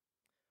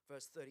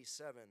 Verse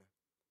 37,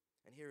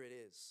 and here it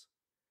is.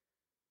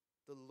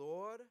 The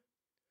Lord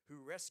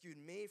who rescued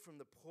me from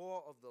the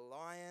paw of the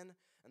lion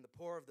and the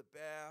paw of the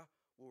bear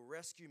will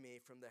rescue me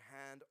from the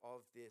hand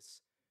of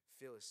this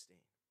Philistine.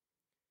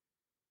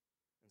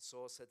 And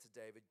Saul said to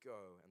David,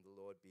 go, and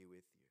the Lord be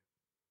with you.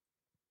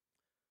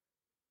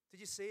 Did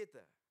you see it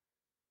there?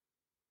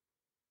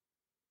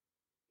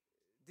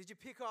 Did you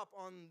pick up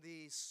on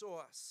the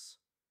source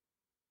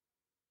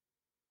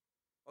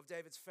of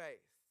David's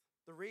faith?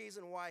 The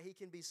reason why he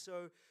can be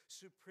so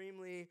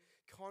supremely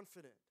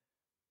confident.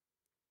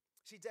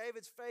 See,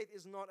 David's faith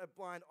is not a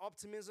blind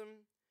optimism.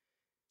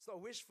 It's not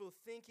wishful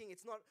thinking.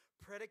 It's not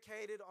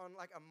predicated on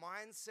like a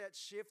mindset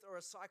shift or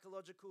a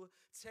psychological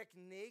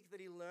technique that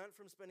he learned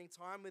from spending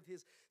time with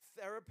his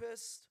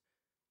therapist.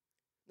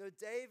 No,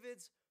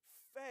 David's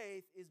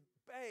faith is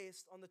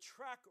based on the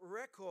track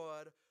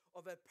record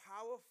of a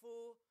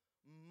powerful,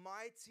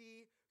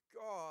 mighty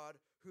God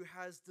who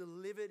has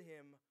delivered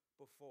him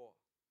before.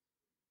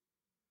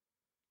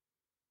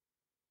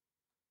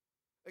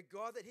 A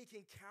God that he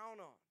can count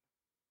on,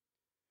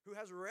 who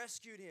has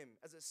rescued him,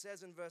 as it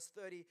says in verse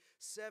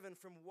 37,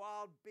 from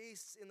wild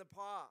beasts in the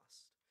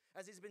past,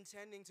 as he's been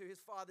tending to his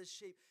father's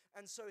sheep.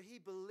 And so he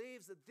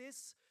believes that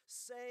this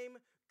same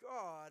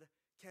God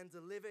can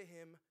deliver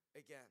him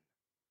again.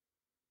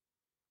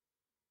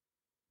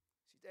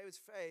 See, David's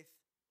faith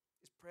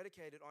is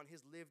predicated on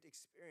his lived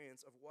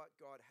experience of what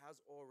God has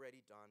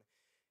already done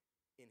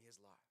in his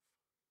life.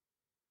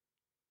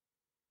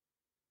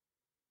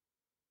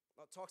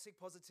 Not toxic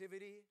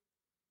positivity,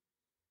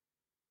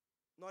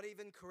 not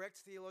even correct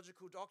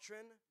theological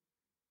doctrine.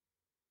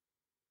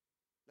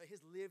 No,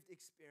 his lived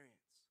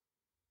experience.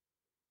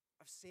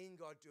 I've seen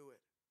God do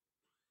it.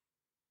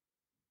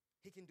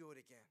 He can do it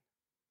again.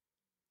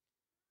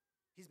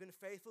 He's been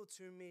faithful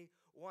to me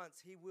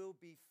once. He will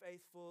be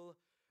faithful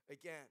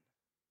again.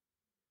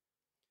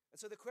 And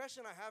so the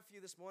question I have for you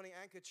this morning,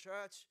 Anchor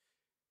Church,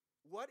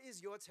 what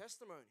is your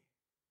testimony?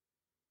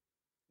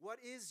 What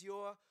is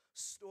your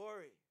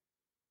story?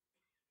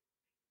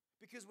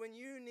 Because when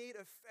you need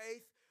a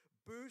faith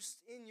boost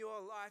in your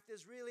life,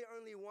 there's really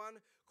only one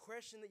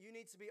question that you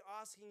need to be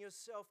asking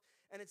yourself,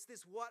 and it's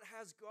this: what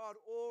has God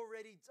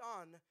already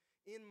done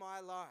in my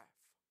life?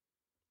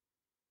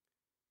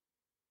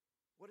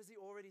 What has he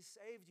already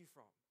saved you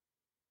from?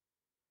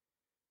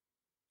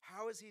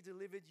 How has he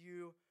delivered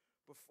you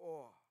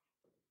before?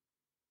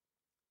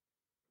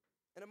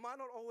 And it might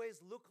not always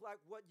look like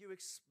what you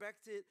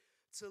expect it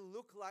to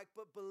look like,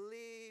 but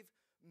believe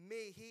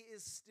me, he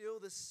is still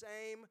the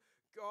same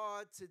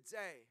God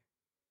today.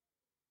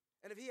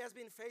 And if he has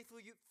been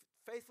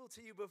faithful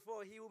to you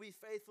before, he will be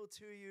faithful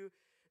to you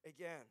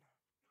again.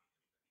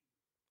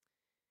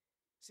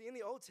 See, in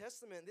the Old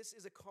Testament, this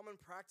is a common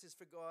practice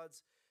for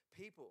God's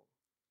people.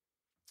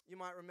 You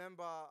might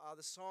remember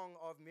the song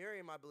of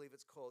Miriam, I believe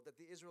it's called, that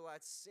the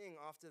Israelites sing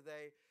after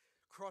they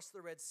cross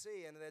the Red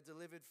Sea and they're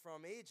delivered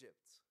from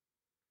Egypt.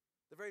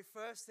 The very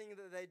first thing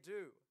that they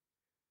do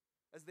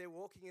as they're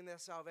walking in their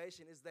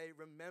salvation is they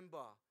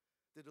remember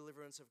the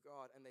deliverance of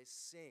God and they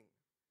sing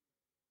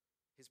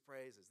his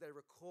praises. They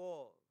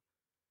recall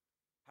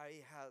how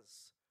he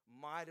has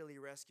mightily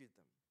rescued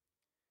them.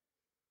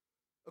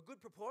 A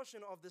good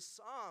proportion of the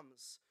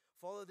Psalms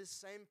follow this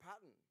same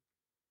pattern.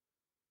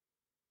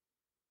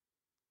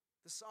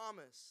 The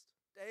psalmist,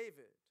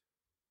 David,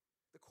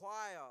 the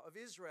choir of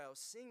Israel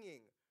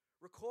singing,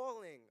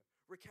 recalling,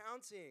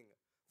 recounting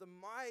the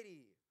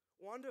mighty,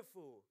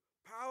 wonderful,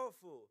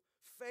 powerful,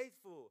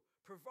 faithful,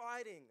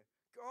 providing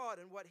God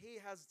and what he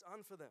has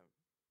done for them.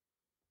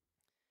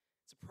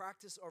 It's a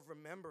practice of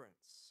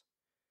remembrance.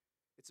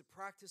 It's a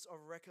practice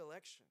of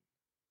recollection.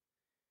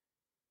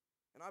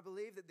 And I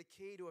believe that the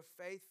key to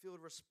a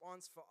faith-filled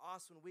response for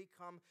us when we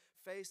come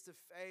face to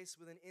face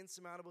with an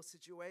insurmountable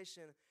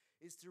situation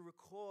is to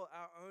recall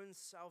our own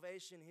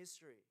salvation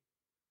history,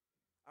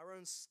 our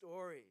own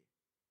story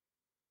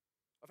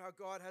of how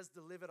God has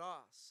delivered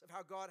us, of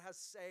how God has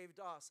saved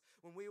us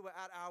when we were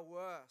at our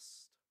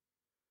worst,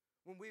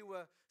 when we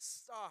were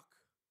stuck,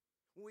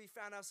 when we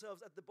found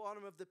ourselves at the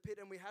bottom of the pit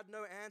and we had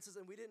no answers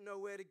and we didn't know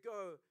where to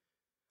go.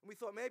 And we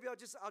thought, maybe I'll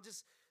just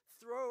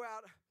throw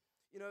out,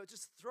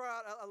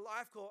 a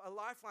life call, a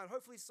lifeline.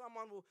 Hopefully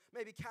someone will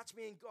maybe catch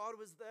me, and God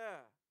was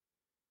there.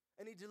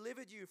 And he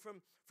delivered you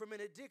from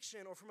an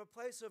addiction or from a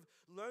place of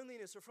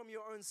loneliness or from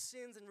your own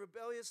sins and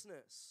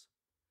rebelliousness.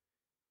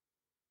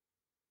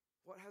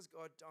 What has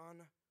God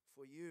done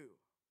for you?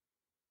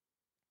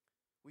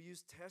 We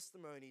use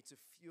testimony to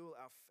fuel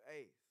our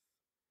faith.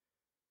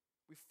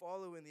 We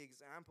follow in the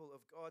example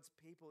of God's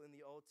people in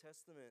the Old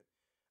Testament,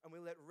 and we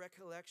let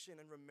recollection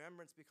and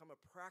remembrance become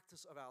a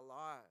practice of our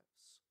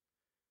lives.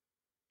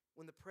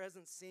 When the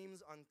present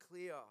seems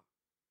unclear,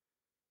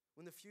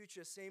 when the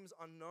future seems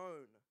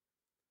unknown,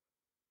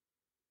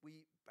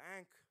 we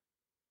bank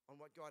on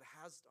what God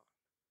has done,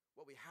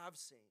 what we have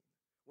seen,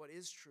 what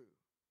is true.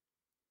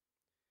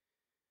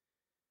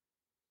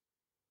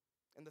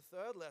 And the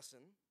third lesson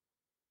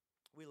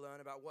we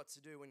learn about what to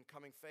do when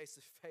coming face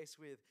to face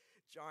with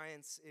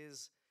giants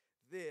is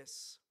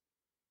this: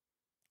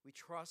 we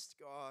trust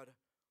God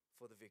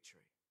for the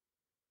victory.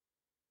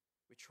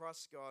 We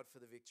trust God for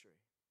the victory.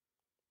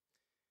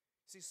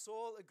 See,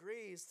 Saul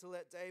agrees to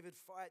let David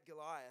fight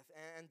Goliath,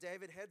 and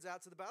David heads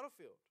out to the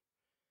battlefield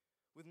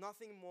with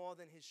nothing more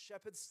than his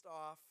shepherd's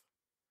staff,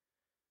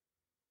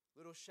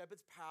 little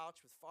shepherd's pouch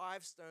with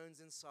 5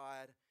 stones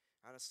inside,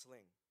 and a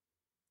sling.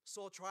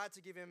 Saul tried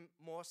to give him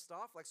more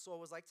stuff. Like Saul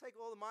was like, take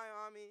all of my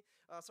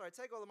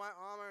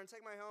armor and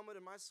take my helmet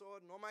and my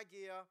sword and all my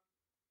gear.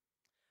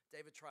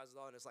 David tries it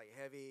on, it's like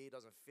heavy, it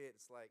doesn't fit.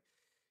 It's like,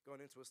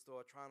 going into a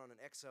store, trying on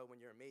an XL when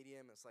you're a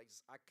medium. It's like,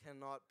 I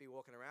cannot be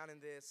walking around in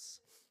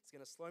this. It's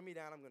going to slow me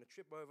down. I'm going to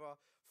trip over,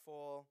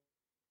 fall.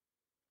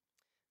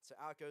 So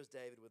out goes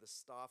David with a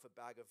staff, a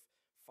bag of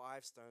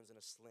 5 stones, and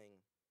a sling.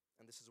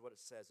 And this is what it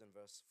says in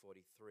verse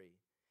 43.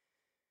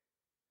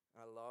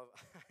 I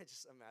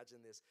just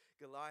imagine this.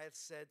 Goliath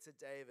said to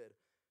David,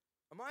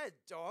 "Am I a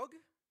dog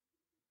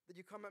that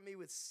you come at me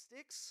with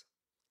sticks,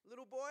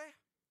 little boy?"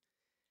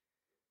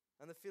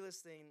 And the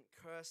Philistine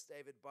cursed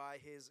David by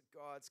his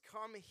gods.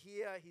 "Come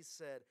here," he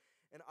said,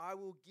 "and I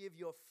will give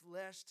your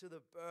flesh to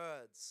the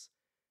birds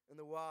and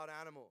the wild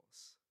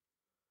animals."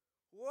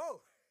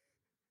 Whoa.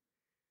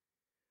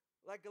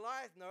 Like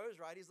Goliath knows,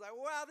 right? He's like,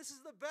 wow, this is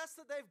the best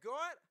that they've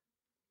got.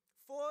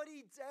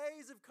 40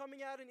 days of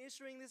coming out and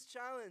issuing this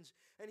challenge.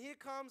 And here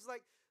comes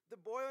like the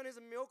boy on his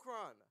milk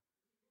run,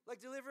 like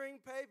delivering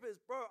papers.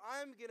 Bro,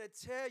 I'm going to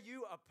tear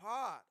you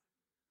apart.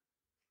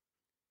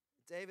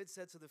 David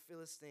said to the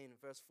Philistine,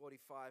 verse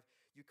 45,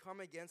 "You come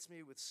against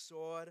me with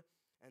sword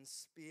and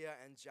spear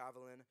and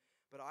javelin,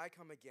 but I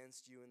come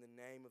against you in the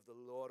name of the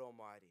Lord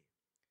Almighty,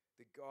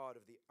 the God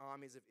of the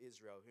armies of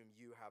Israel, whom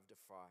you have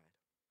defied.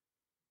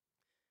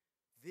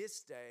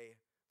 This day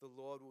the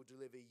Lord will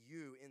deliver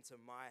you into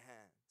my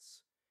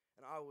hands,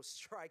 and I will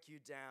strike you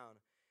down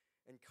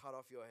and cut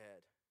off your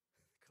head."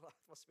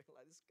 Goliath must be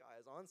like, this guy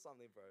is on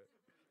something, bro.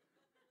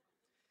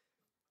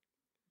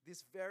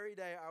 "This very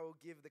day I will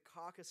give the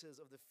carcasses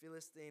of the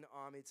Philistine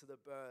army to the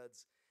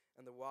birds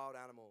and the wild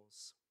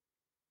animals,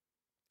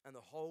 and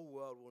the whole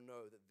world will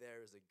know that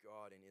there is a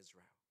God in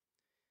Israel."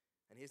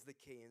 And here's the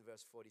key in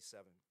verse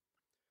 47.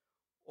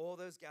 "All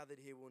those gathered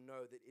here will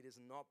know that it is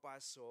not by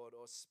sword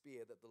or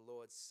spear that the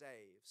Lord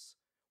saves."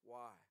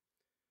 Why?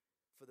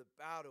 "For the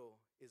battle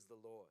is the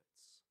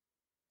Lord's,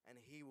 and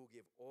he will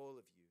give all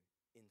of you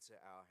into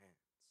our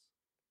hands."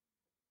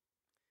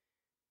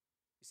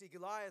 You see,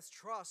 Goliath's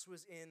trust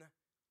was in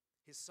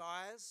his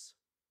size,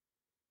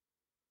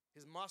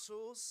 his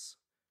muscles,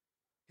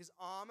 his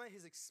armor,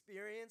 his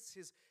experience,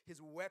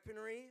 his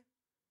weaponry.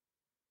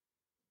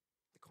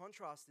 The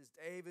contrast is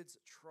David's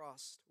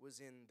trust was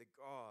in the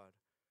God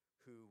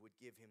who would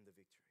give him the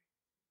victory.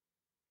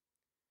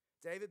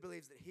 David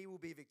believes that he will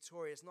be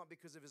victorious not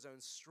because of his own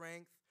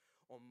strength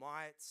or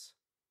might,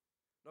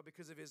 not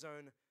because of his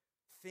own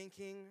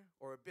thinking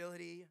or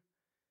ability,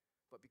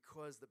 but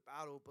because the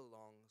battle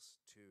belongs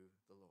to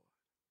the Lord.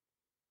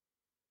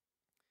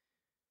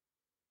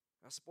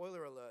 Now,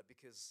 spoiler alert,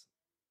 because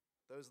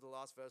those are the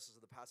last verses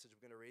of the passage we're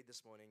going to read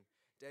this morning.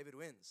 David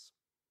wins.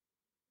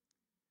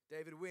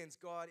 David wins.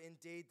 God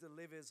indeed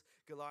delivers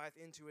Goliath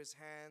into his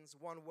hands.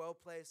 One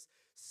well-placed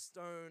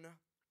stone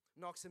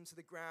knocks him to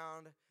the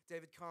ground.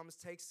 David comes,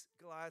 takes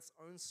Goliath's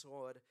own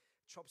sword,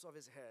 chops off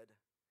his head,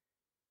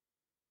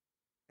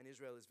 and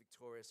Israel is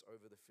victorious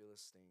over the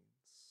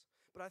Philistines.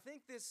 But I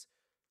think this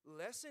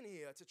lesson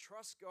here, to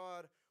trust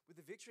God with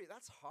the victory,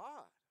 that's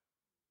hard.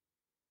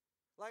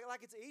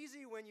 Like it's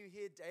easy when you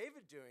hear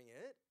David doing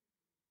it,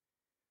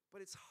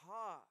 but it's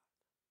hard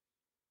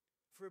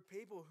for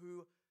people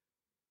who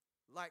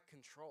like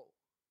control,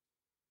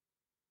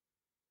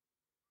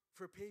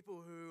 for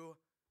people who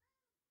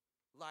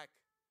like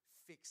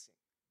fixing,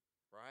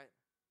 right?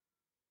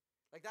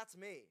 Like that's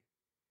me.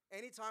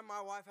 Anytime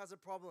my wife has a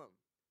problem,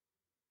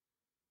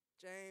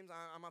 "James,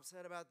 I'm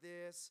upset about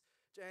this.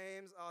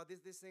 James,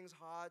 this thing's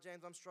hard.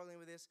 James, I'm struggling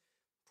with this."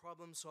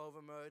 Problem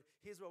solver mode.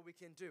 Here's what we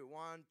can do.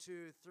 1,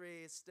 2,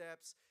 3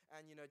 steps.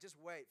 And, just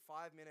wait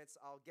 5 minutes.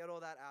 I'll get all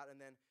that out.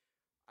 And then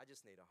I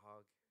just need a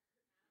hug.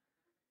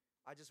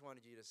 I just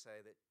wanted you to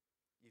say that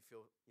you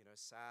feel,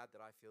 sad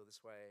that I feel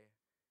this way.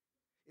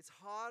 It's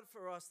hard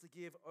for us to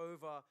give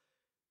over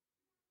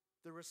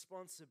the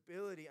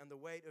responsibility and the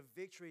weight of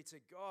victory to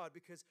God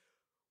because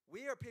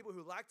we are people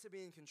who like to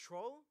be in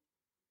control.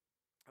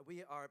 And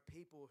we are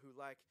people who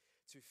like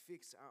to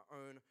fix our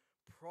own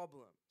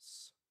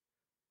problems.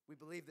 We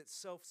believe that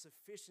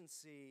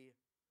self-sufficiency,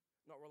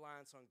 not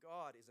reliance on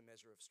God, is a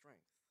measure of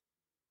strength.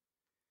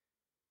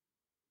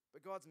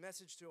 But God's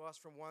message to us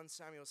from 1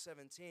 Samuel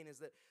 17 is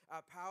that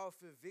our power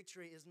for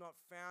victory is not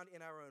found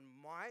in our own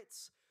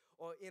might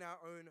or in our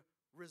own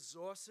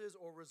resources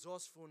or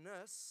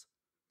resourcefulness,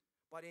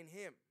 but in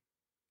Him.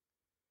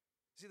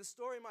 See, the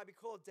story might be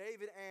called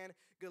David and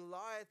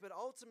Goliath, but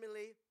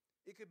ultimately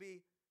it could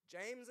be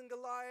James and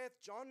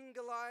Goliath, John and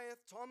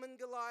Goliath, Tom and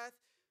Goliath.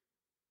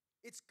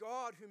 It's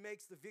God who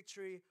makes the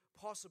victory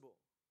possible.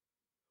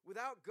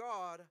 Without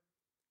God,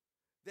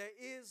 there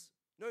is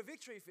no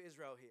victory for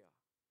Israel here.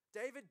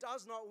 David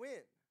does not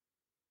win.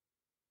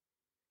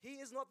 He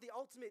is not the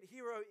ultimate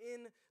hero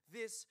in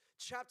this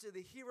chapter.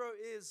 The hero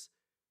is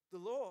the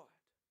Lord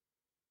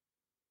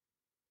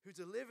who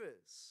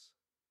delivers,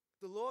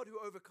 the Lord who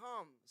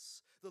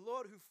overcomes, the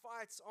Lord who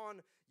fights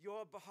on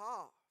your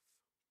behalf.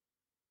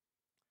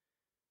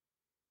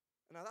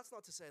 Now, that's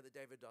not to say that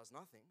David does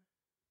nothing.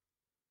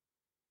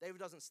 David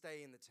doesn't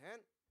stay in the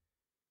tent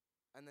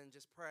and then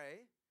just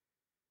pray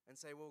and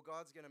say, well,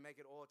 God's going to make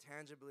it all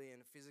tangibly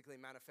and physically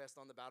manifest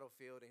on the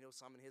battlefield and he'll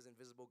summon his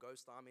invisible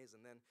ghost armies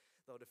and then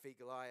they'll defeat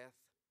Goliath.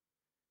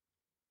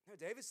 No,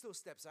 David still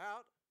steps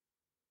out.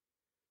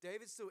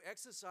 David still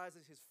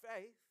exercises his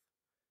faith.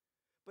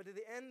 But at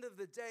the end of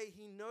the day,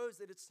 he knows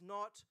that it's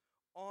not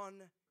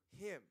on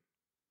him.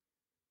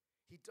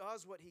 He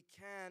does what he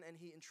can and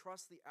he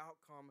entrusts the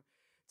outcome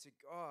to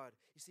God.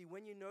 You see,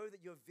 when you know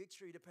that your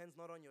victory depends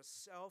not on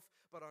yourself,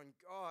 but on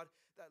God,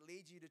 that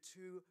leads you to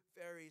two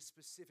very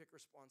specific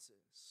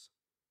responses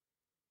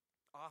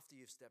after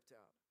you've stepped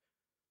out.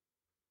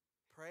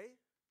 Pray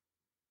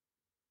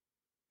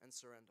and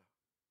surrender.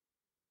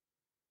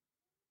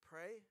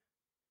 Pray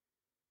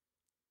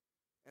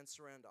and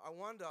surrender. I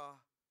wonder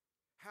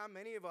how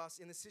many of us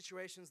in the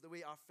situations that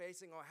we are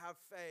facing or have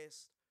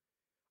faced,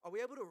 are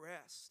we able to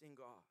rest in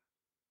God?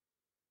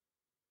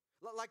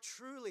 Like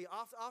truly,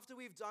 after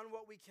we've done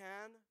what we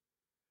can,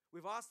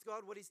 we've asked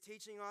God what he's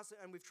teaching us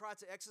and we've tried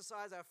to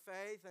exercise our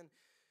faith and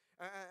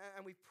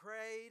we've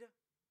prayed,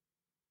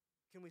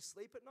 can we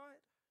sleep at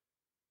night?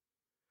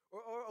 Or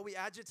are we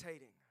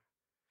agitating?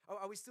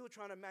 Are we still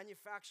trying to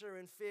manufacture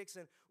and fix?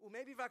 And well,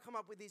 maybe if I come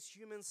up with these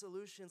human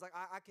solutions, like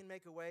I can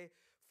make a way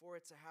for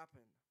it to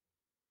happen.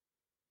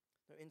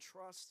 No,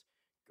 entrust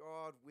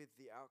God with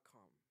the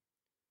outcome.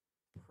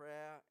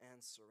 Prayer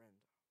and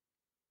surrender.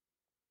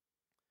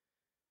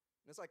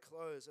 And as I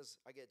close, as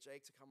I get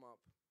Jake to come up,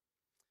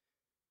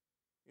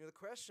 the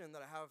question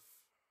that I have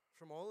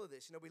from all of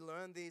this, we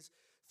learn these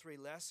 3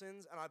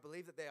 lessons, and I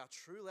believe that they are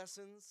true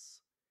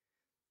lessons.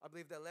 I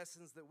believe they're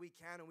lessons that we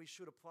can and we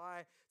should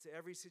apply to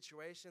every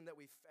situation that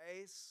we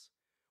face,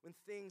 when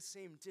things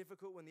seem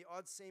difficult, when the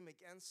odds seem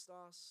against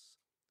us.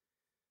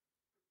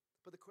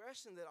 But the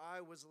question that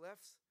I was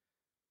left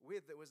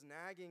with, that was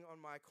nagging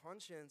on my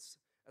conscience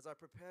as I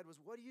prepared,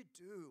 was, what do you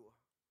do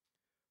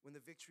when the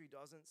victory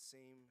doesn't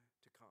seem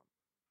to come?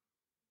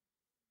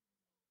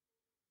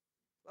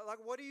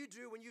 Like, what do you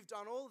do when you've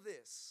done all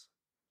this?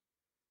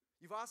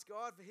 You've asked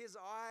God for his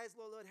eyes.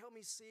 Lord, help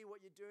me see what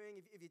you're doing.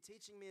 If you're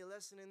teaching me a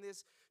lesson in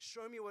this,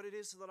 show me what it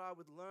is so that I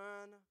would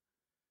learn.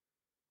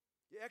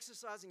 You're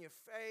exercising your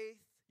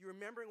faith. You're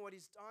remembering what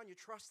he's done. You're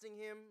trusting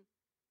him.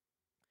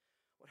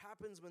 What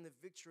happens when the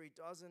victory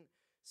doesn't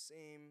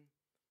seem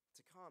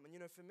to come?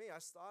 And for me, I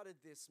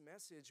started this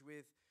message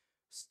with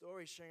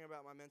stories sharing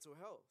about my mental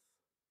health,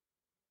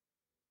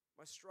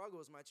 my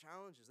struggles, my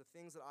challenges, the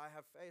things that I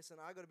have faced. And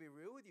I got to be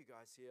real with you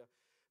guys here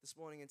this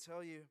morning and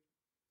tell you,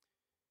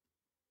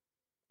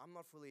 I'm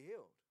not fully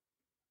healed.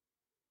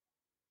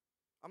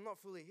 I'm not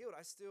fully healed.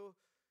 I still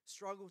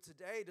struggle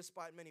today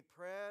despite many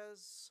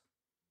prayers,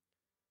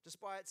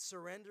 despite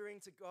surrendering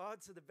to God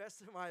to the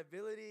best of my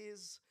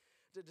abilities,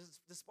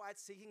 despite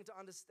seeking to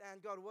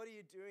understand, God, what are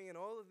you doing in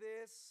all of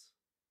this?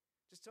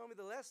 Just tell me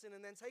the lesson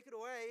and then take it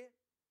away.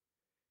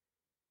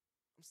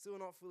 I'm still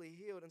not fully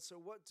healed. And so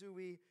what do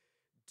we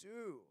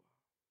do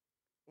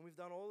when we've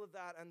done all of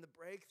that and the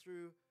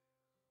breakthrough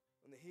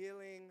and the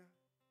healing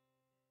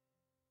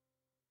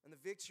and the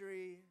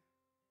victory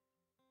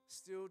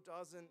still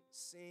doesn't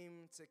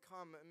seem to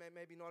come?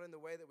 Maybe not in the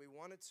way that we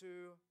want it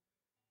to.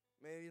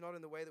 Maybe not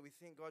in the way that we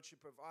think God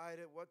should provide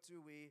it. What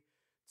do we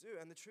do?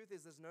 And the truth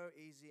is, there's no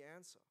easy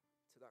answer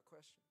to that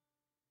question.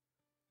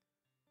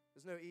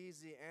 There's no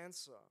easy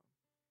answer.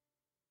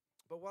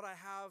 But what I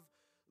have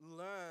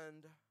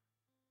learned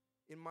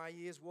in my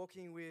years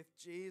walking with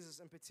Jesus,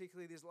 and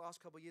particularly these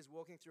last couple of years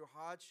walking through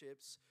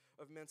hardships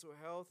of mental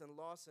health and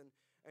loss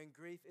and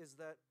grief, is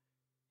that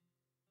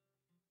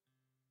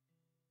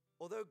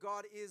although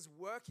God is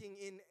working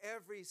in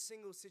every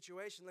single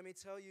situation, let me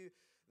tell you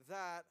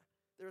that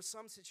there are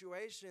some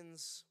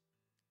situations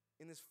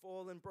in this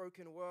fallen,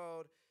 broken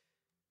world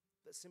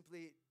that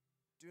simply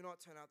do not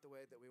turn out the way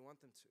that we want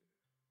them to.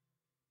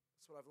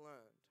 That's what I've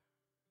learned.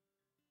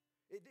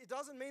 It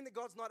doesn't mean that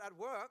God's not at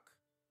work,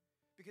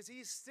 because he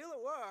is still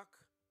at work.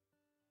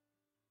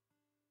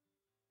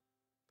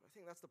 But I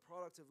think that's the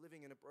product of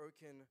living in a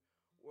broken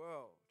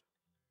world.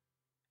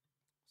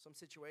 Some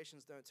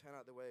situations don't turn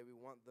out the way we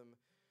want them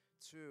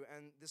to.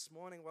 And this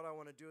morning, what I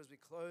want to do as we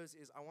close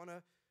is I want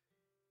to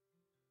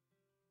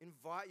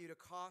invite you to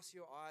cast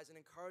your eyes and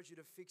encourage you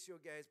to fix your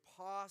gaze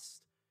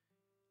past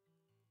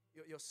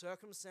your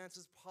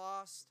circumstances,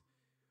 past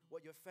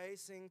what you're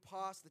facing,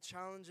 past the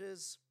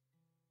challenges,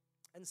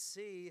 and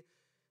see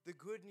the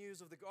good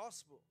news of the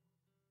gospel.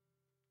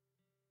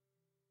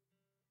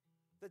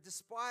 That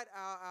despite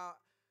our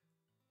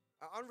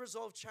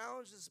unresolved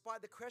challenges,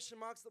 despite the question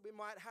marks that we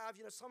might have,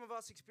 some of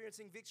us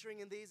experiencing victory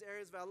in these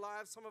areas of our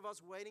lives, some of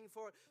us waiting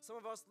for it, some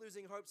of us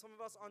losing hope, some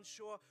of us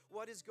unsure,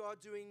 what is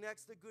God doing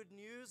next? The good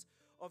news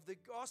of the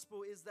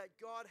gospel is that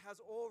God has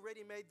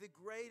already made the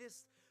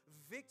greatest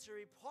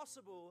victory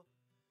possible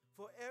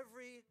for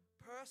every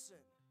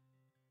person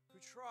who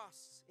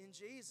trusts in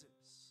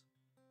Jesus,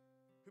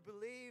 who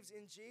believes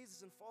in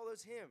Jesus and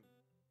follows him.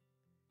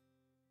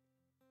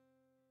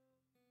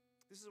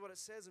 This is what it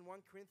says in 1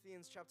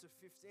 Corinthians chapter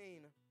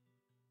 15. It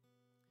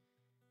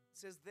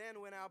says, then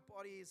when our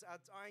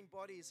dying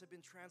bodies have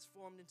been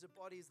transformed into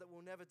bodies that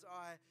will never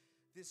die,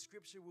 this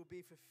scripture will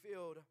be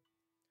fulfilled.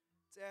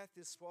 Death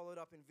is swallowed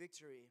up in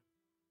victory.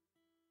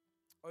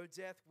 O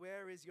death,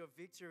 where is your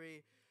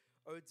victory?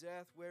 O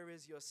death, where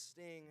is your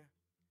sting?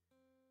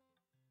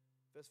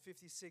 Verse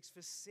 56,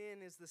 for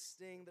sin is the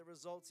sting that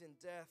results in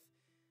death,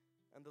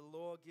 and the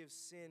law gives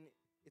sin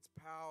its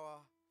power.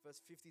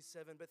 Verse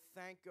 57, but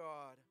thank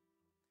God,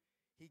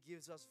 He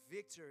gives us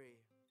victory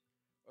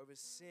over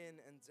sin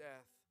and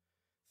death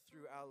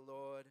through our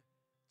Lord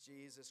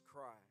Jesus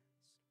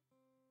Christ.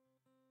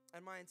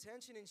 And my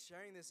intention in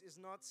sharing this is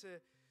not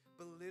to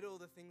belittle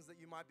the things that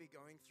you might be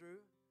going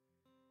through.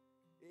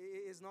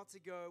 It is not to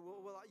go,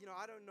 well,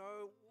 I don't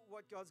know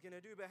what God's going to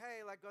do, but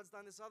hey, like God's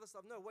done this other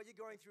stuff. No, what you're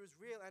going through is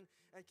real, and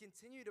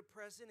continue to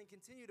press in and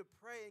continue to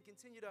pray and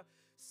continue to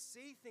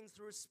see things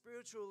through a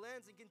spiritual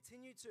lens and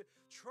continue to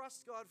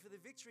trust God for the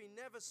victory.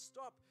 Never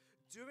stop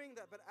doing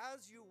that. But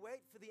as you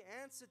wait for the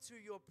answer to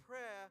your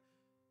prayer,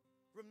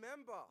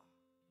 remember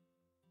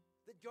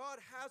that God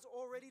has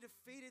already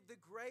defeated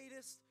the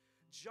greatest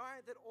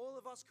giant that all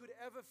of us could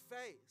ever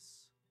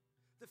face.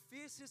 The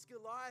fiercest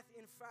Goliath,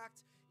 in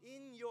fact,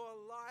 in your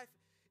life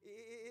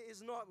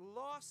is not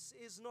loss,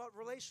 is not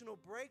relational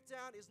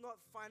breakdown, is not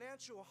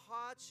financial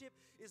hardship,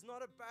 is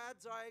not a bad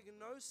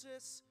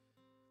diagnosis.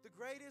 The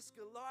greatest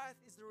Goliath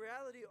is the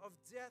reality of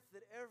death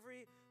that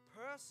every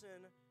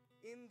person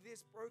in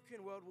this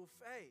broken world will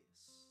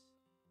face.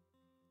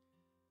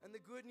 And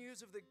the good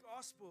news of the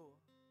gospel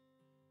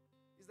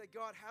is that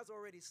God has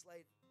already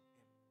slayed him.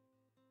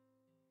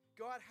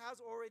 God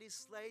has already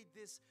slayed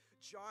this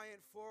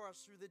giant for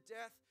us through the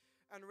death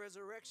and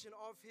resurrection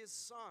of His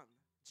Son,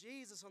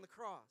 Jesus, on the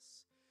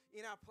cross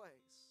in our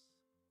place.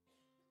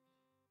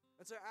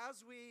 And so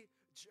as we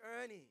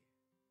journey,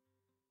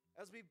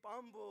 as we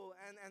bumble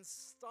and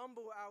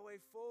stumble our way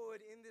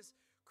forward in this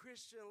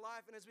Christian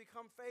life, and as we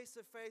come face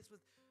to face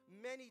with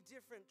many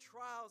different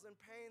trials and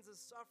pains and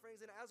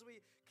sufferings, and as we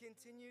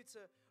continue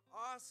to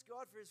ask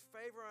God for His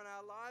favor on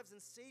our lives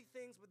and see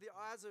things with the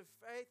eyes of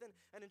faith and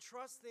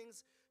entrust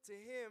things to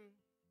Him,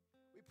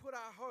 we put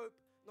our hope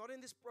not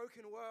in this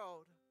broken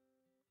world,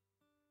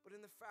 but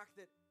in the fact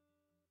that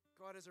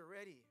God has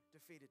already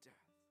defeated death.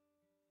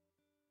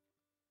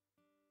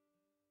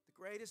 The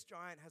greatest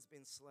giant has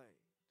been slain.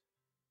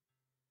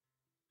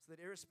 So that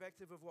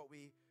irrespective of what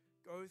we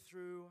go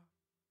through,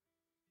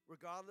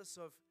 regardless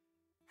of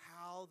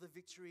how the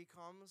victory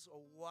comes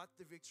or what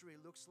the victory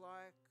looks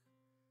like,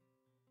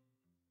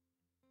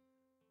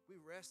 we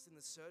rest in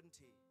the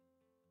certainty.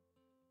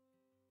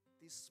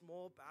 These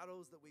small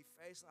battles that we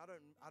face, I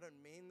don't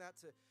mean that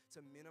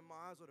to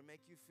minimize or to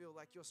make you feel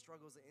like your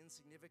struggles are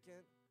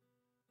insignificant.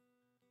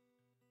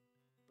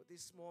 But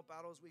these small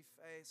battles we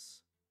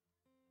face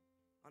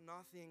are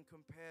nothing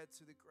compared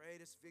to the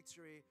greatest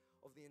victory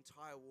of the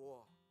entire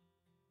war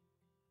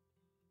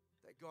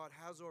that God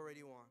has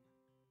already won,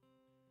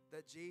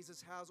 that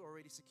Jesus has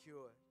already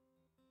secured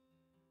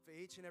for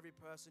each and every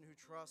person who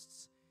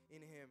trusts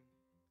in Him.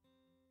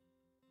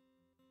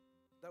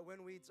 That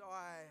when we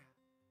die,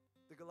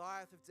 the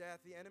Goliath of death,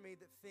 the enemy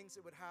that thinks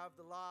it would have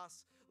the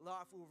last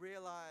laugh, will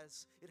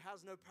realize it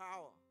has no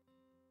power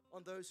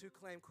on those who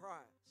claim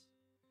Christ.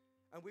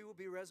 And we will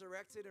be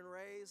resurrected and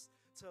raised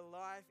to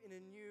life in a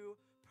new,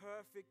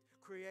 perfect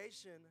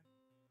creation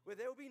where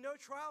there will be no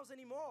trials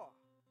anymore.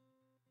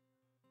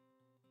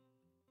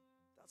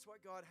 That's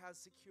what God has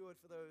secured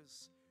for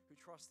those who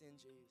trust in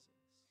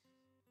Jesus.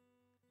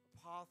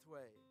 A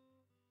pathway,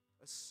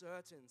 a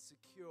certain,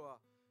 secure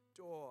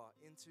door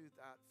into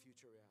that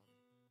future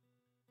reality.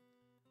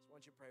 So why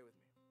don't you pray with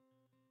me?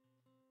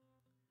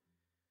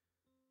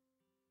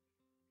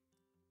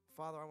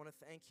 Father, I want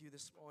to thank you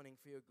this morning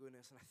for your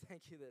goodness. And I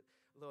thank you that,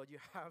 Lord, you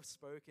have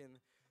spoken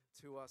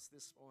to us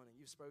this morning.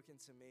 You've spoken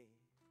to me.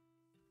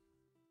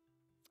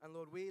 And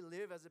Lord, we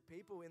live as a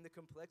people in the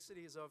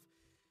complexities of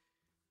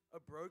a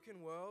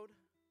broken world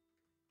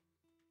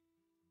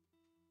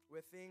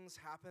where things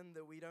happen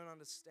that we don't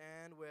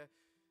understand, where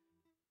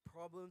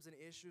problems and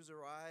issues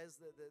arise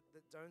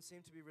that don't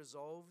seem to be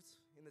resolved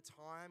in the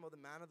time or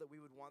the manner that we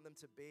would want them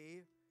to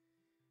be.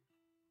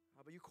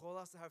 But you call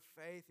us to have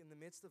faith in the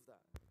midst of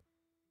that.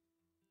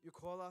 You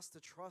call us to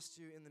trust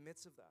you in the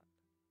midst of that.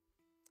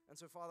 And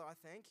so, Father, I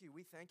thank you.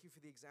 We thank you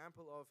for the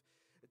example of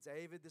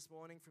David this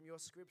morning from your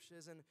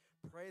scriptures, and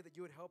pray that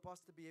you would help us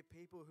to be a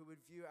people who would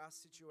view our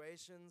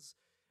situations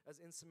as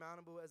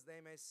insurmountable as they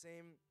may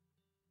seem,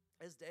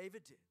 as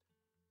David did.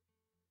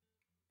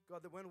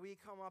 God, that when we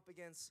come up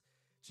against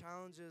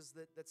challenges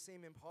that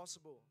seem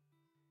impossible,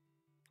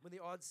 when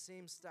the odds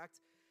seem stacked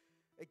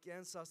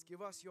against us,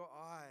 give us your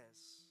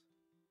eyes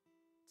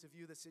to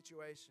view the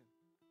situation.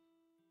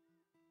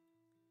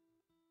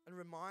 And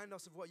remind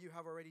us of what you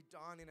have already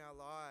done in our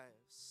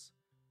lives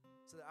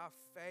so that our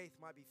faith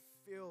might be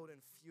filled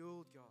and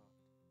fueled, God.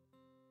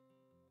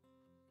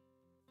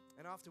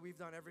 And after we've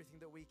done everything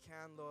that we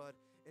can, Lord,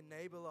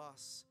 enable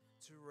us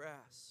to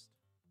rest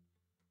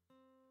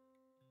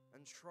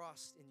and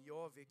trust in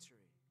your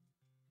victory.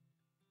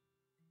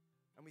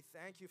 And we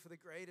thank you for the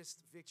greatest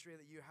victory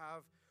that you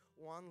have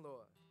won,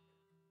 Lord,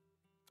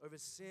 over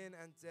sin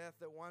and death,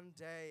 that one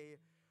day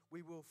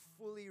we will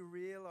fully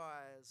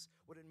realize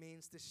what it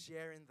means to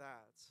share in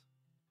that.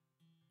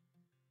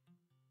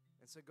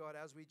 And so, God,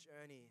 as we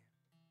journey,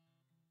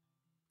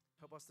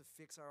 help us to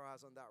fix our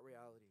eyes on that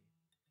reality.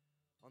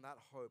 on that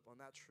hope, on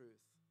that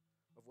truth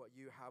of what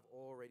you have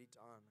already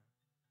done,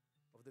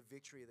 of the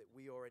victory that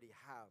we already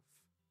have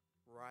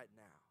right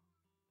now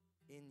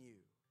in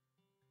you,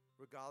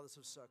 regardless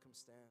of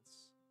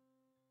circumstance,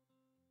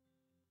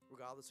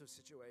 regardless of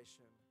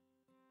situation,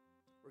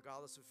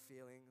 regardless of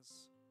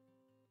feelings.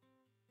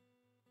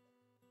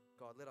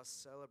 God, let us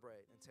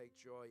celebrate and take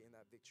joy in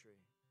that victory.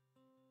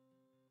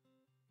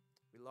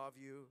 We love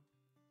you.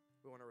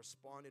 We want to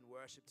respond in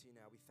worship to you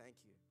now. We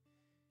thank you.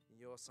 In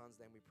your Son's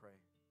name we pray.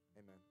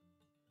 Amen.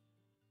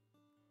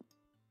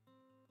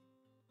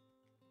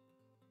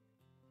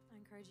 I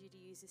encourage you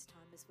to use this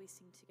time as we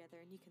sing together,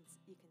 and you can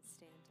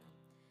stand.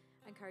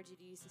 I encourage you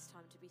to use this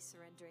time to be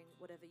surrendering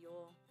whatever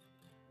your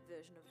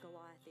version of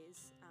Goliath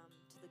is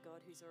to the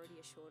God who's already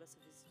assured us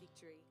of his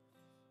victory,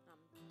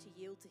 to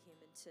yield to him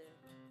and to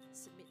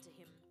submit to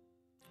him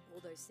all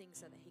those things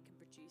so that he can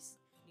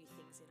produce new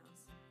things in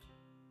us.